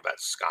 we're talking about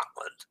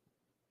Scotland.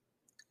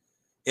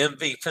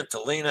 MV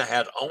Pentalina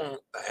had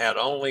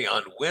only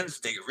on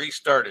Wednesday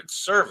restarted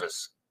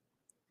service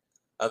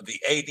of the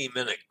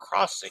 80-minute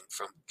crossing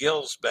from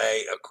Gills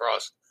Bay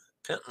across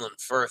Pentland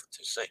Firth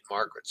to St.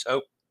 Margaret's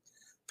Hope.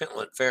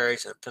 Pentland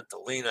Ferries and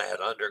Pentalina had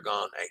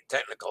undergone a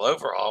technical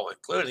overhaul,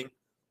 including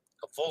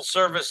a full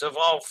service of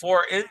all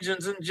 4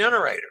 engines and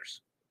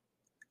generators.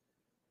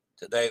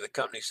 Today, the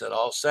company said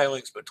all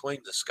sailings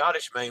between the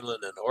Scottish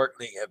mainland and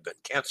Orkney have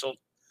been canceled.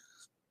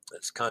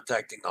 It's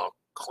contacting all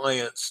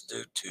clients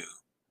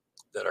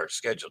that are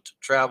scheduled to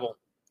travel.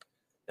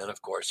 And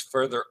of course,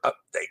 further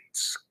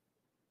updates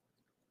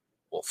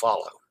will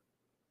follow.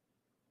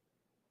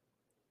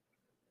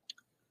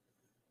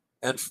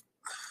 And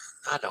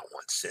I don't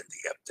want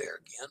Cindy up there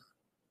again.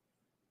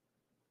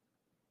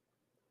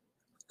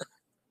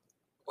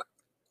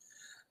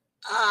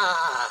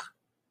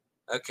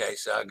 Okay,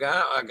 so I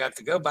got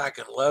to go back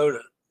and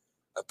load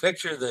a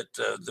picture that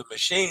the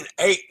machine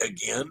ate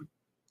again.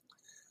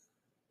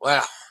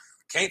 Wow,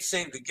 can't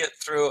seem to get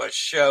through a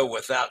show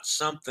without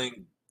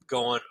something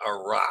going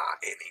awry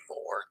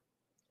anymore.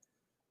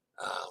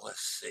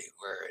 Let's see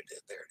where it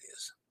is. There it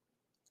is.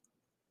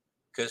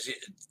 Because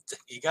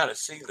you got to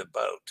see the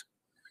boat.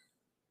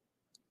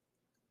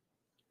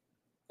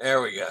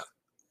 There we go.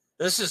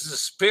 This is the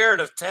Spirit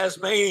of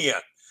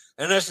Tasmania.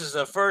 And this is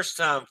the first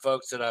time,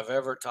 folks, that I've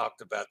ever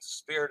talked about the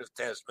Spirit of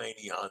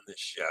Tasmania on this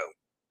show.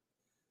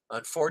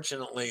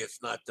 Unfortunately,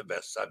 it's not the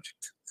best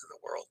subject in the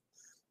world.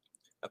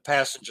 A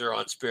passenger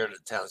on Spirit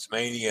of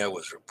Tasmania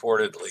was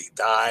reportedly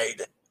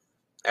died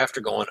after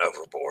going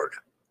overboard.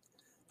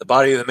 The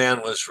body of the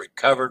man was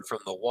recovered from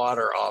the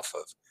water off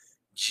of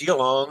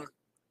Geelong,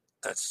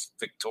 that's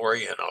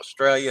Victoria in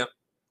Australia,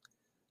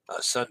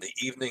 Sunday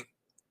evening.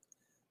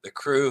 The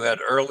crew had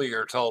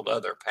earlier told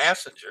other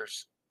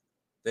passengers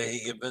that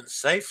he had been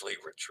safely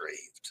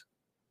retrieved.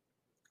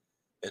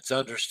 It's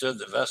understood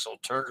the vessel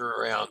turned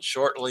around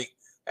shortly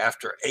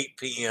after 8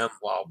 p.m.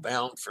 while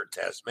bound for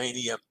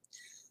Tasmania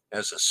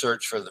as a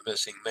search for the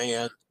missing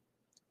man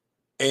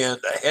and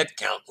a head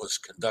count was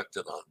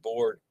conducted on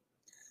board.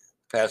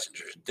 The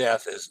passenger's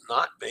death is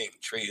not being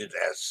treated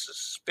as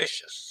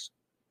suspicious.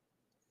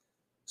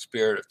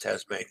 Spirit of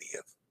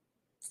Tasmania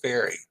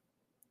ferry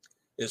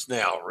is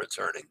now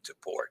returning to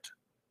port.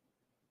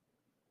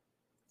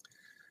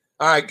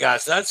 All right,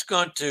 guys, that's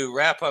going to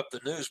wrap up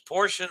the news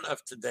portion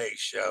of today's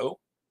show.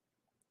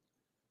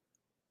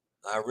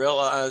 I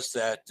realize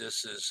that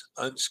this is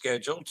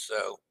unscheduled,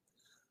 so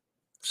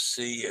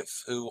see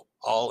if who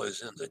all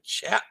is in the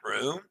chat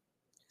room.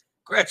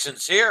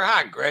 Gretchen's here.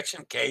 Hi,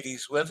 Gretchen.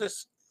 Katie's with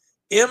us.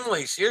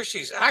 Emily's here.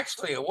 She's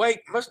actually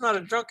awake. Must not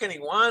have drunk any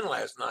wine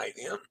last night,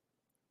 Em. Of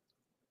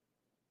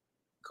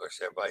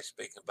course, everybody's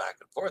speaking back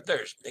and forth.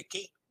 There's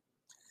Nikki.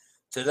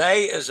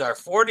 Today is our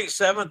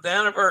 47th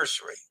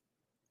anniversary.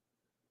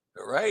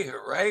 Hooray,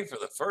 hooray for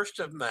the 1st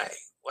of May.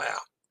 Wow.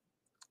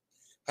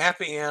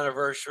 Happy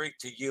anniversary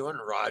to you and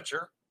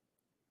Roger.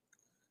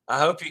 I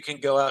hope you can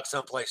go out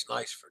someplace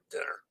nice for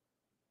dinner.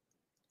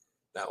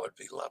 That would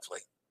be lovely.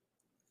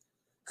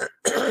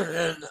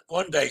 And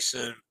one day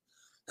soon,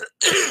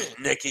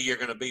 Nikki, you're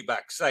going to be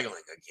back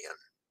sailing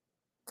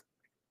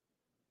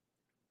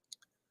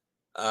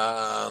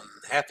again.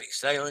 Happy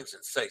sailings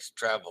and safe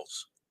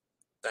travels.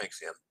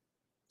 Thanks, Em.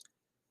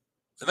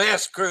 The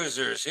Masked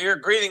Cruiser is here.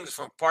 Greetings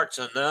from parts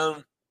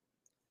unknown.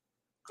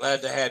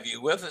 Glad to have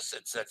you with us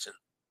at such an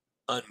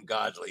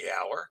ungodly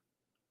hour.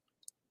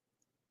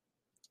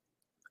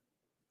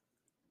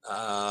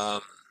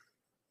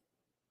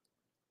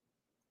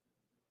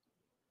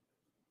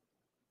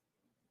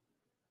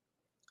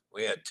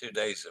 We had 2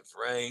 days of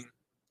rain.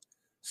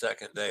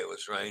 Second day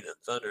was rain and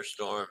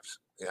thunderstorms.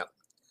 Yeah.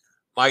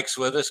 Mike's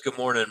with us. Good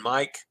morning,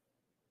 Mike.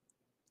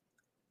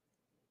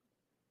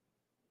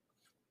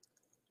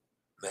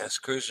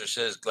 Masked Cruiser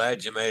says,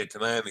 glad you made it to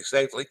Miami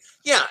safely.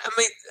 Yeah, I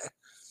mean,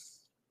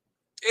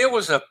 it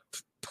was a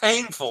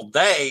painful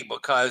day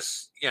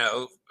because,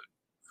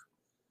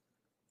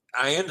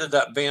 I ended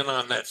up being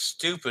on that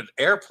stupid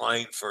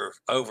airplane for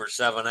over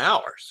 7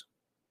 hours.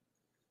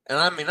 And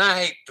I mean, I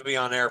hate to be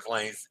on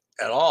airplanes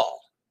at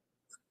all.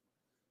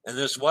 And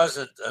this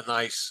wasn't a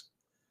nice,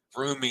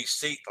 roomy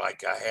seat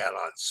like I had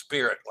on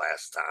Spirit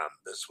last time.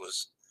 This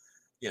was,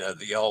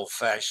 the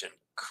old-fashioned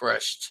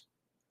crushed,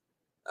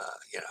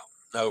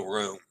 no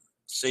room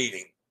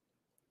seating.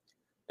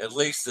 At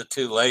least the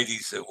 2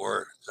 ladies that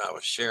I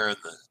was sharing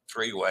the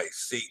 3-way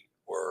seat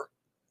were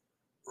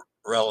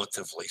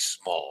relatively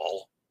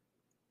small.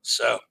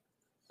 So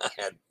I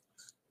had,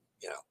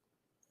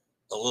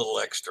 a little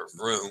extra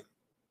room.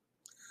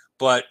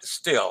 But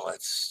still,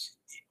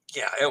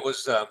 it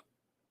was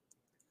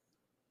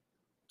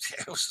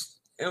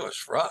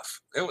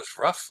rough. It was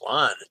rough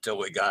flying until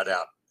we got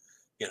out,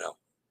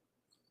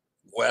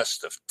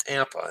 west of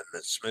Tampa, and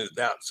then smoothed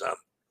out some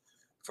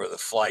for the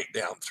flight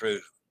down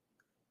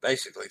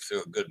basically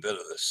through a good bit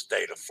of the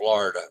state of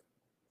Florida.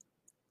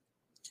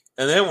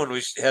 And then when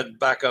we headed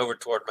back over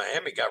toward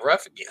Miami, it got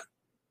rough again,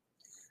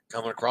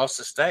 coming across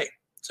the state.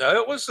 So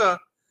it was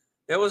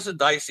a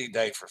dicey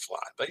day for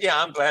flying. But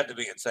yeah, I'm glad to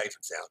be in safe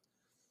and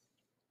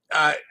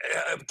sound.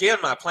 Again,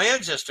 my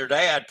plans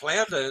yesterday, I'd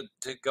planned to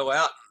go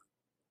out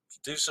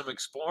and do some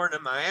exploring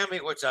in Miami,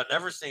 which I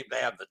never seem to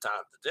have the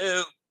time to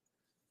do.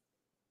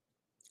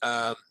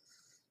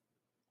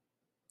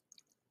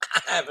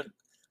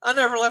 I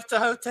never left the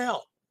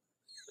hotel.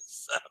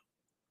 So,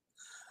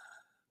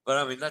 but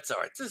I mean, that's all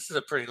right. This is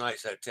a pretty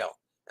nice hotel.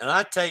 And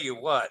I tell you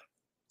what,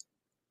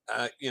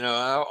 I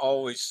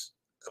always,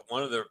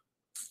 one of the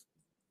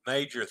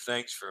major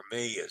things for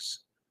me is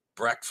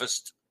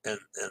breakfast in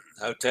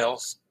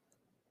hotels.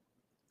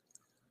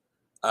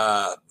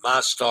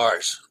 My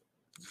stars,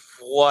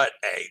 what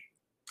a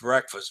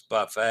breakfast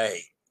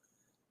buffet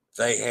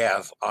they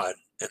have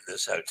in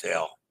this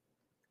hotel.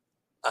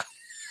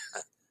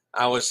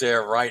 I was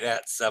there right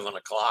at 7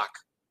 o'clock.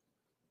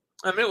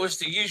 I mean, it was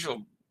the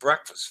usual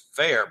breakfast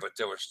fare, but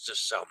there was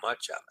just so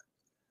much of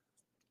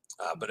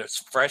it. But it's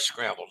fresh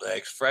scrambled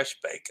eggs, fresh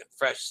bacon,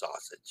 fresh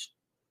sausage.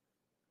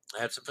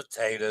 I had some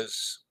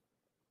potatoes,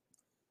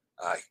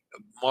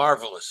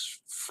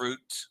 marvelous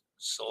fruit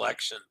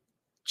selection,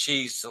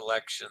 cheese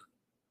selection,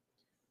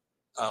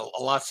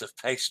 lots of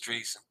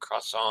pastries and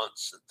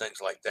croissants and things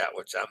like that,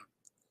 which I'm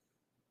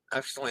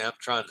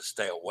trying to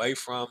stay away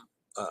from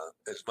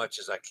as much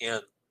as I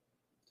can.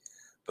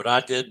 But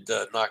I did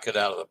knock it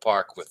out of the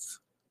park with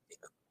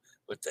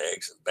the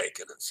eggs and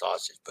bacon and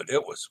sausage. But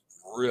it was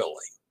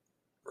really,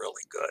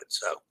 really good.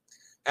 So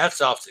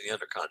hats off to the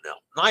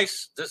Intercontinental.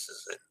 Nice. This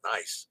is a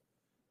nice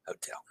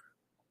hotel.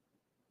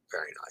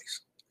 Very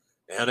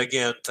nice. And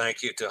again,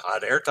 thank you to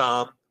Hot Air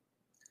Tom.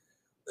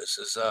 This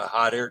is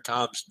Hot Air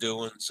Tom's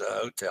doings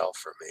hotel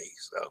for me.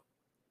 So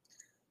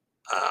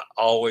I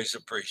always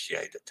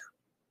appreciate it.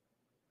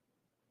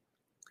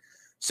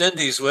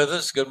 Cindy's with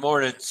us. Good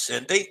morning,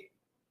 Cindy.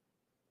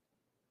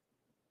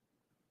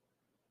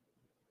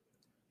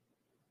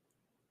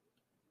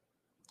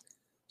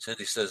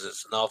 Cindy says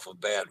it's an awful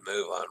bad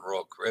move on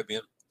Royal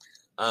Caribbean.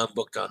 I'm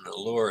booked on the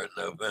Allure in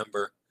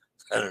November.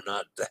 Better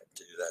not do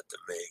that to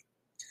me.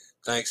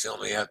 Thanks, I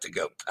only have to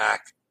go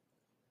pack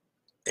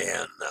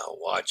and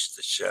watch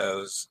the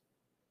shows.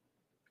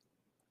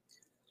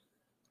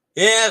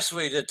 Yes,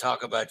 we did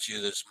talk about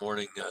you this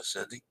morning,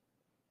 Cindy.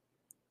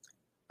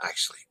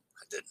 Actually,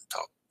 I didn't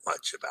talk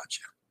much about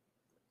you.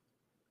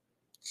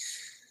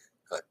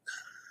 But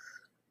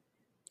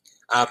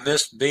I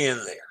missed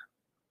being there.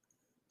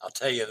 I'll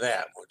tell you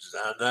that. Which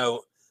I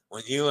know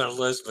when you and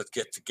Elizabeth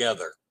get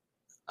together,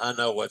 I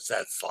know what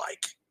that's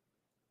like.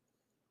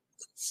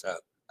 So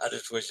I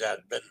just wish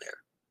I'd been there.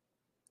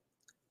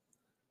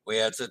 We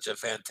had such a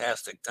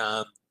fantastic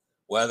time.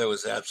 Weather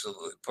was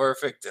absolutely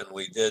perfect, and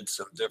we did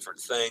some different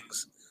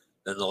things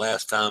than the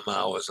last time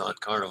I was on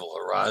Carnival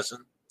Horizon.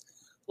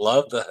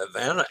 Love the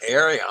Havana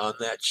area on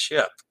that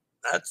ship.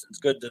 That's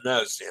good to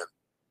know, Sam.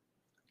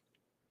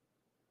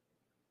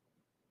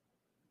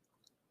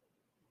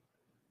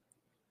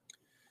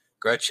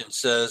 Gretchen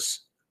says,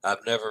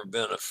 I've never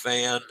been a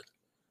fan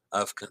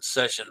of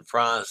concession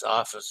prize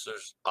offers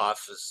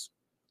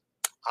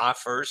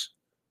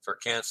for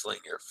canceling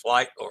your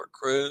flight or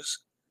cruise.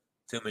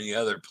 Too many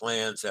other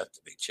plans have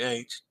to be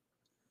changed.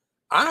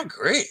 I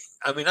agree.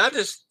 I mean,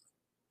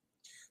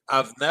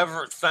 I've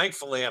never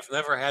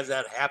had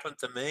that happen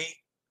to me.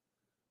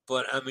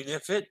 But I mean,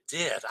 if it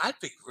did, I'd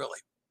be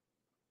really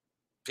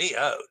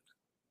PO'd.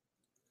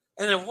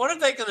 And then what are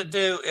they going to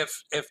do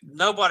if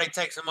nobody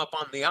takes them up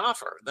on the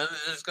offer? Then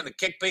they're just going to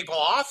kick people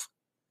off?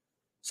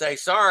 Say,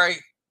 sorry,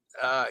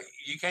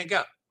 you can't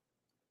go.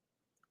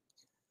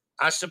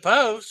 I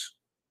suppose.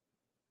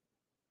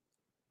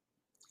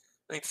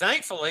 I mean,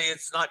 thankfully,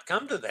 it's not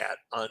come to that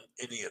on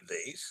any of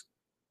these.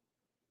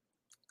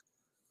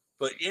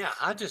 But yeah,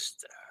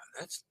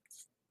 that's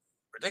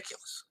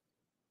ridiculous.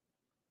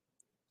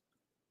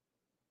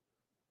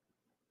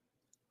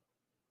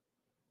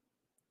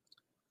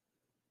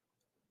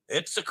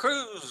 It's the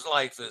cruise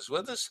life is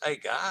with us. Hey,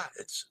 guy,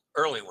 it's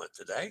early one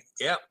today.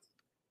 Yep.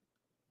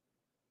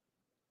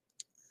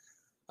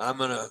 I'm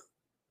going to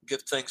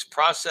get things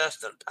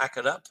processed and pack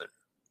it up and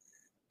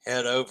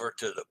head over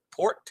to the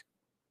port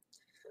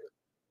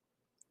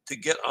to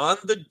get on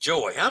the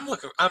Joy. I'm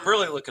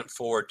really looking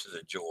forward to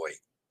the Joy.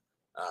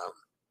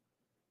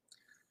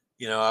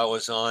 I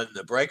was on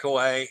the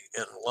Breakaway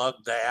and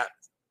loved that.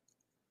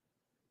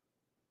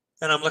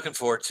 And I'm looking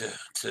forward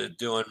to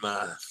doing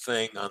my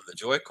thing on the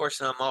Joy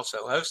course, and I'm also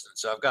hosting.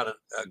 So I've got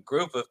a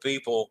group of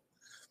people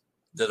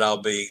that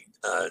I'll be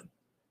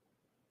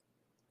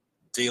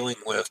dealing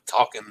with,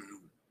 talking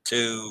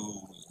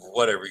to,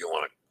 whatever you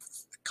want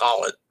to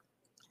call it.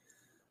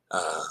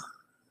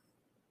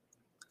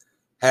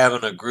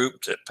 Having a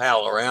group to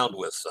pal around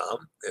with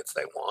some if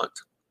they want.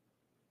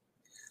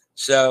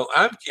 So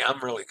I'm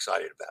really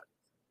excited about it.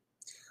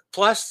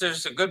 Plus,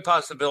 there's a good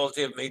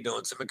possibility of me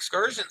doing some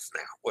excursions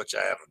now, which I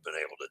haven't been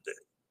able to do.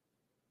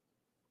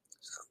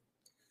 So,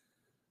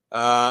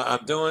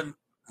 I'm doing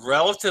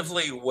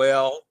relatively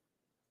well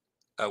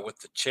with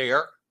the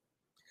chair.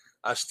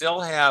 I still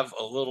have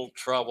a little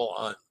trouble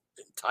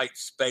in tight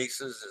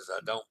spaces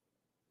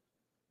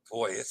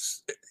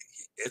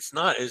it's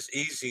not as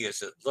easy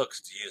as it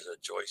looks to use a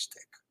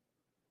joystick.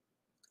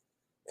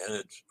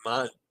 And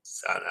I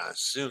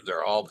assume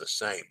they're all the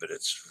same, but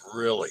it's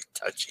really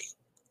touchy.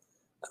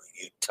 I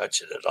mean, you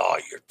touch it at all,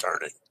 you're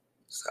turning.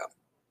 So,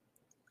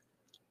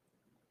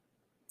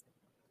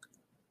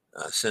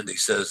 Cindy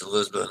says,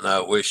 Elizabeth and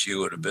I wish you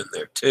would have been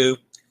there too.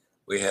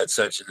 We had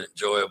such an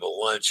enjoyable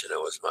lunch, and it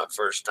was my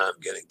first time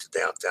getting to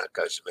downtown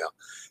Cozumel.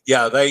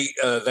 Yeah,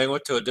 they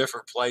went to a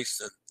different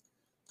place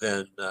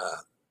than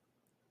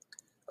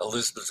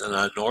Elizabeth and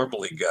I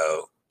normally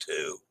go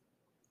to.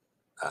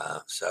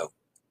 So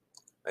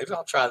maybe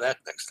I'll try that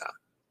next time.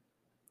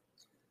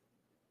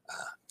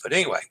 But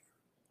anyway,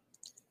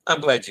 I'm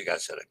glad you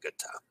guys had a good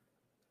time.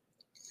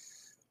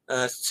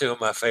 That's two of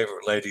my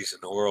favorite ladies in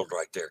the world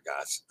right there,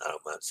 guys. I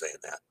don't mind saying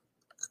that.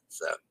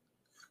 So,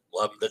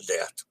 love them to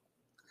death.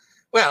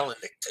 Well,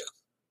 and Nick too.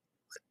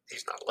 But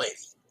he's not a lady.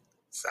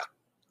 So,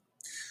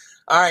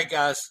 all right,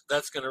 guys,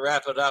 that's going to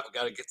wrap it up. I've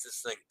got to get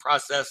this thing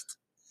processed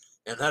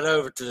and head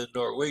over to the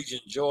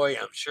Norwegian Joy.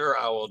 I'm sure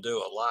I will do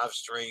a live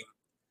stream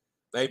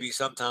maybe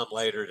sometime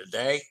later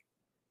today.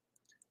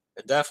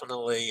 And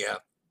definitely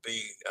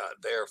be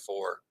there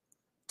for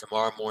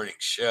tomorrow morning's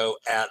show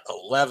at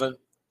 11.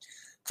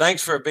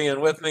 Thanks for being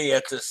with me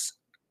at this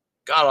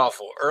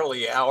god-awful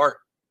early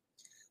hour.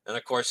 And,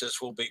 of course, this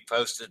will be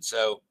posted,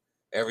 so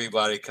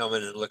everybody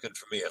coming and looking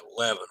for me at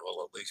 11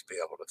 will at least be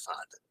able to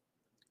find it.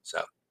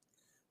 So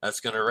that's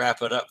going to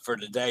wrap it up for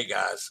today,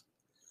 guys.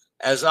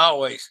 As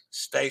always,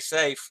 stay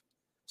safe,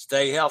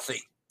 stay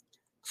healthy,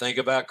 think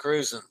about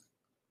cruising.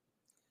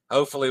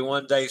 Hopefully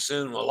one day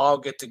soon we'll all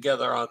get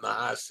together on the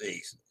high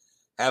seas.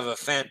 Have a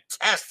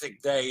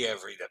fantastic day,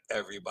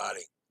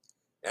 everybody,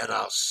 and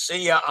I'll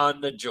see you on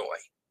the Joy.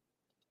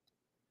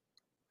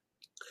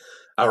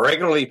 I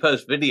regularly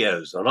post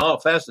videos on all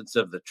facets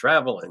of the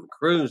travel and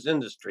cruise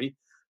industry,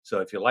 so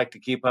if you like to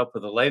keep up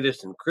with the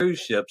latest in cruise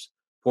ships,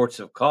 ports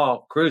of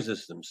call,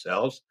 cruises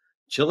themselves,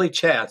 chilly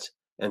chats,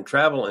 and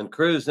travel and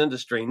cruise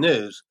industry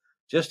news,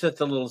 just hit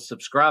the little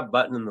subscribe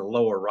button in the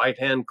lower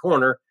right-hand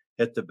corner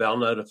Hit the bell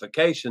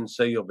notification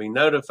so you'll be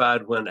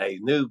notified when a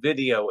new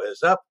video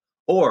is up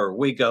or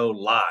we go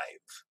live.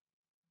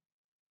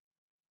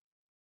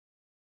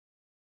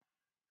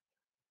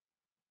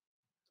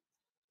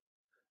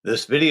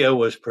 This video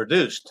was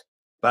produced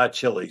by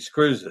Chili's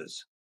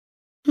Cruises.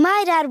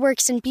 My dad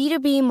works in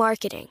B2B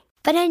marketing,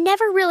 but I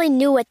never really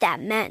knew what that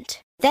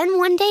meant. Then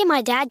one day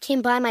my dad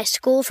came by my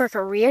school for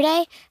career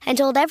day and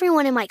told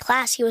everyone in my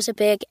class he was a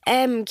big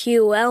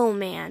MQL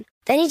man.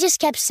 Then he just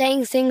kept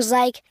saying things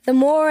like, the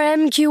more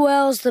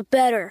MQLs, the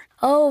better,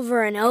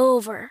 over and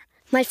over.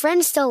 My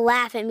friends still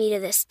laugh at me to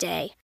this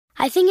day.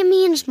 I think it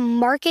means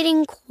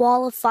marketing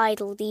qualified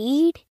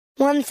lead.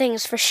 One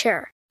thing's for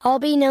sure. I'll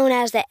be known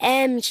as the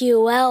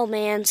MQL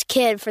man's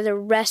kid for the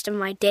rest of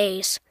my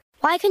days.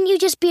 Why couldn't you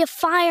just be a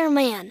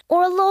fireman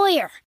or a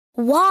lawyer?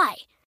 Why?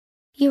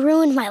 You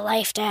ruined my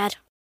life, Dad.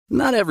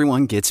 Not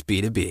everyone gets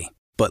B2B,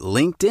 but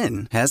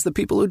LinkedIn has the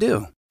people who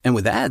do. And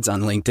with ads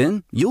on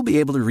LinkedIn, you'll be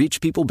able to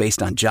reach people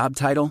based on job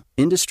title,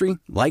 industry,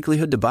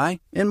 likelihood to buy,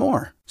 and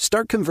more.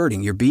 Start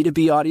converting your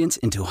B2B audience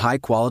into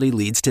high-quality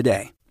leads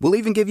today. We'll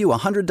even give you a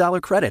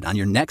 $100 credit on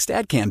your next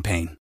ad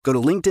campaign. Go to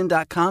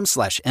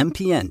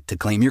linkedin.com/MPN to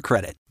claim your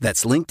credit.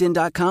 That's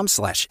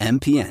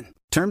linkedin.com/MPN.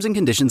 Terms and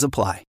conditions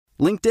apply.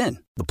 LinkedIn,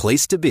 the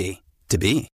place to be, to be.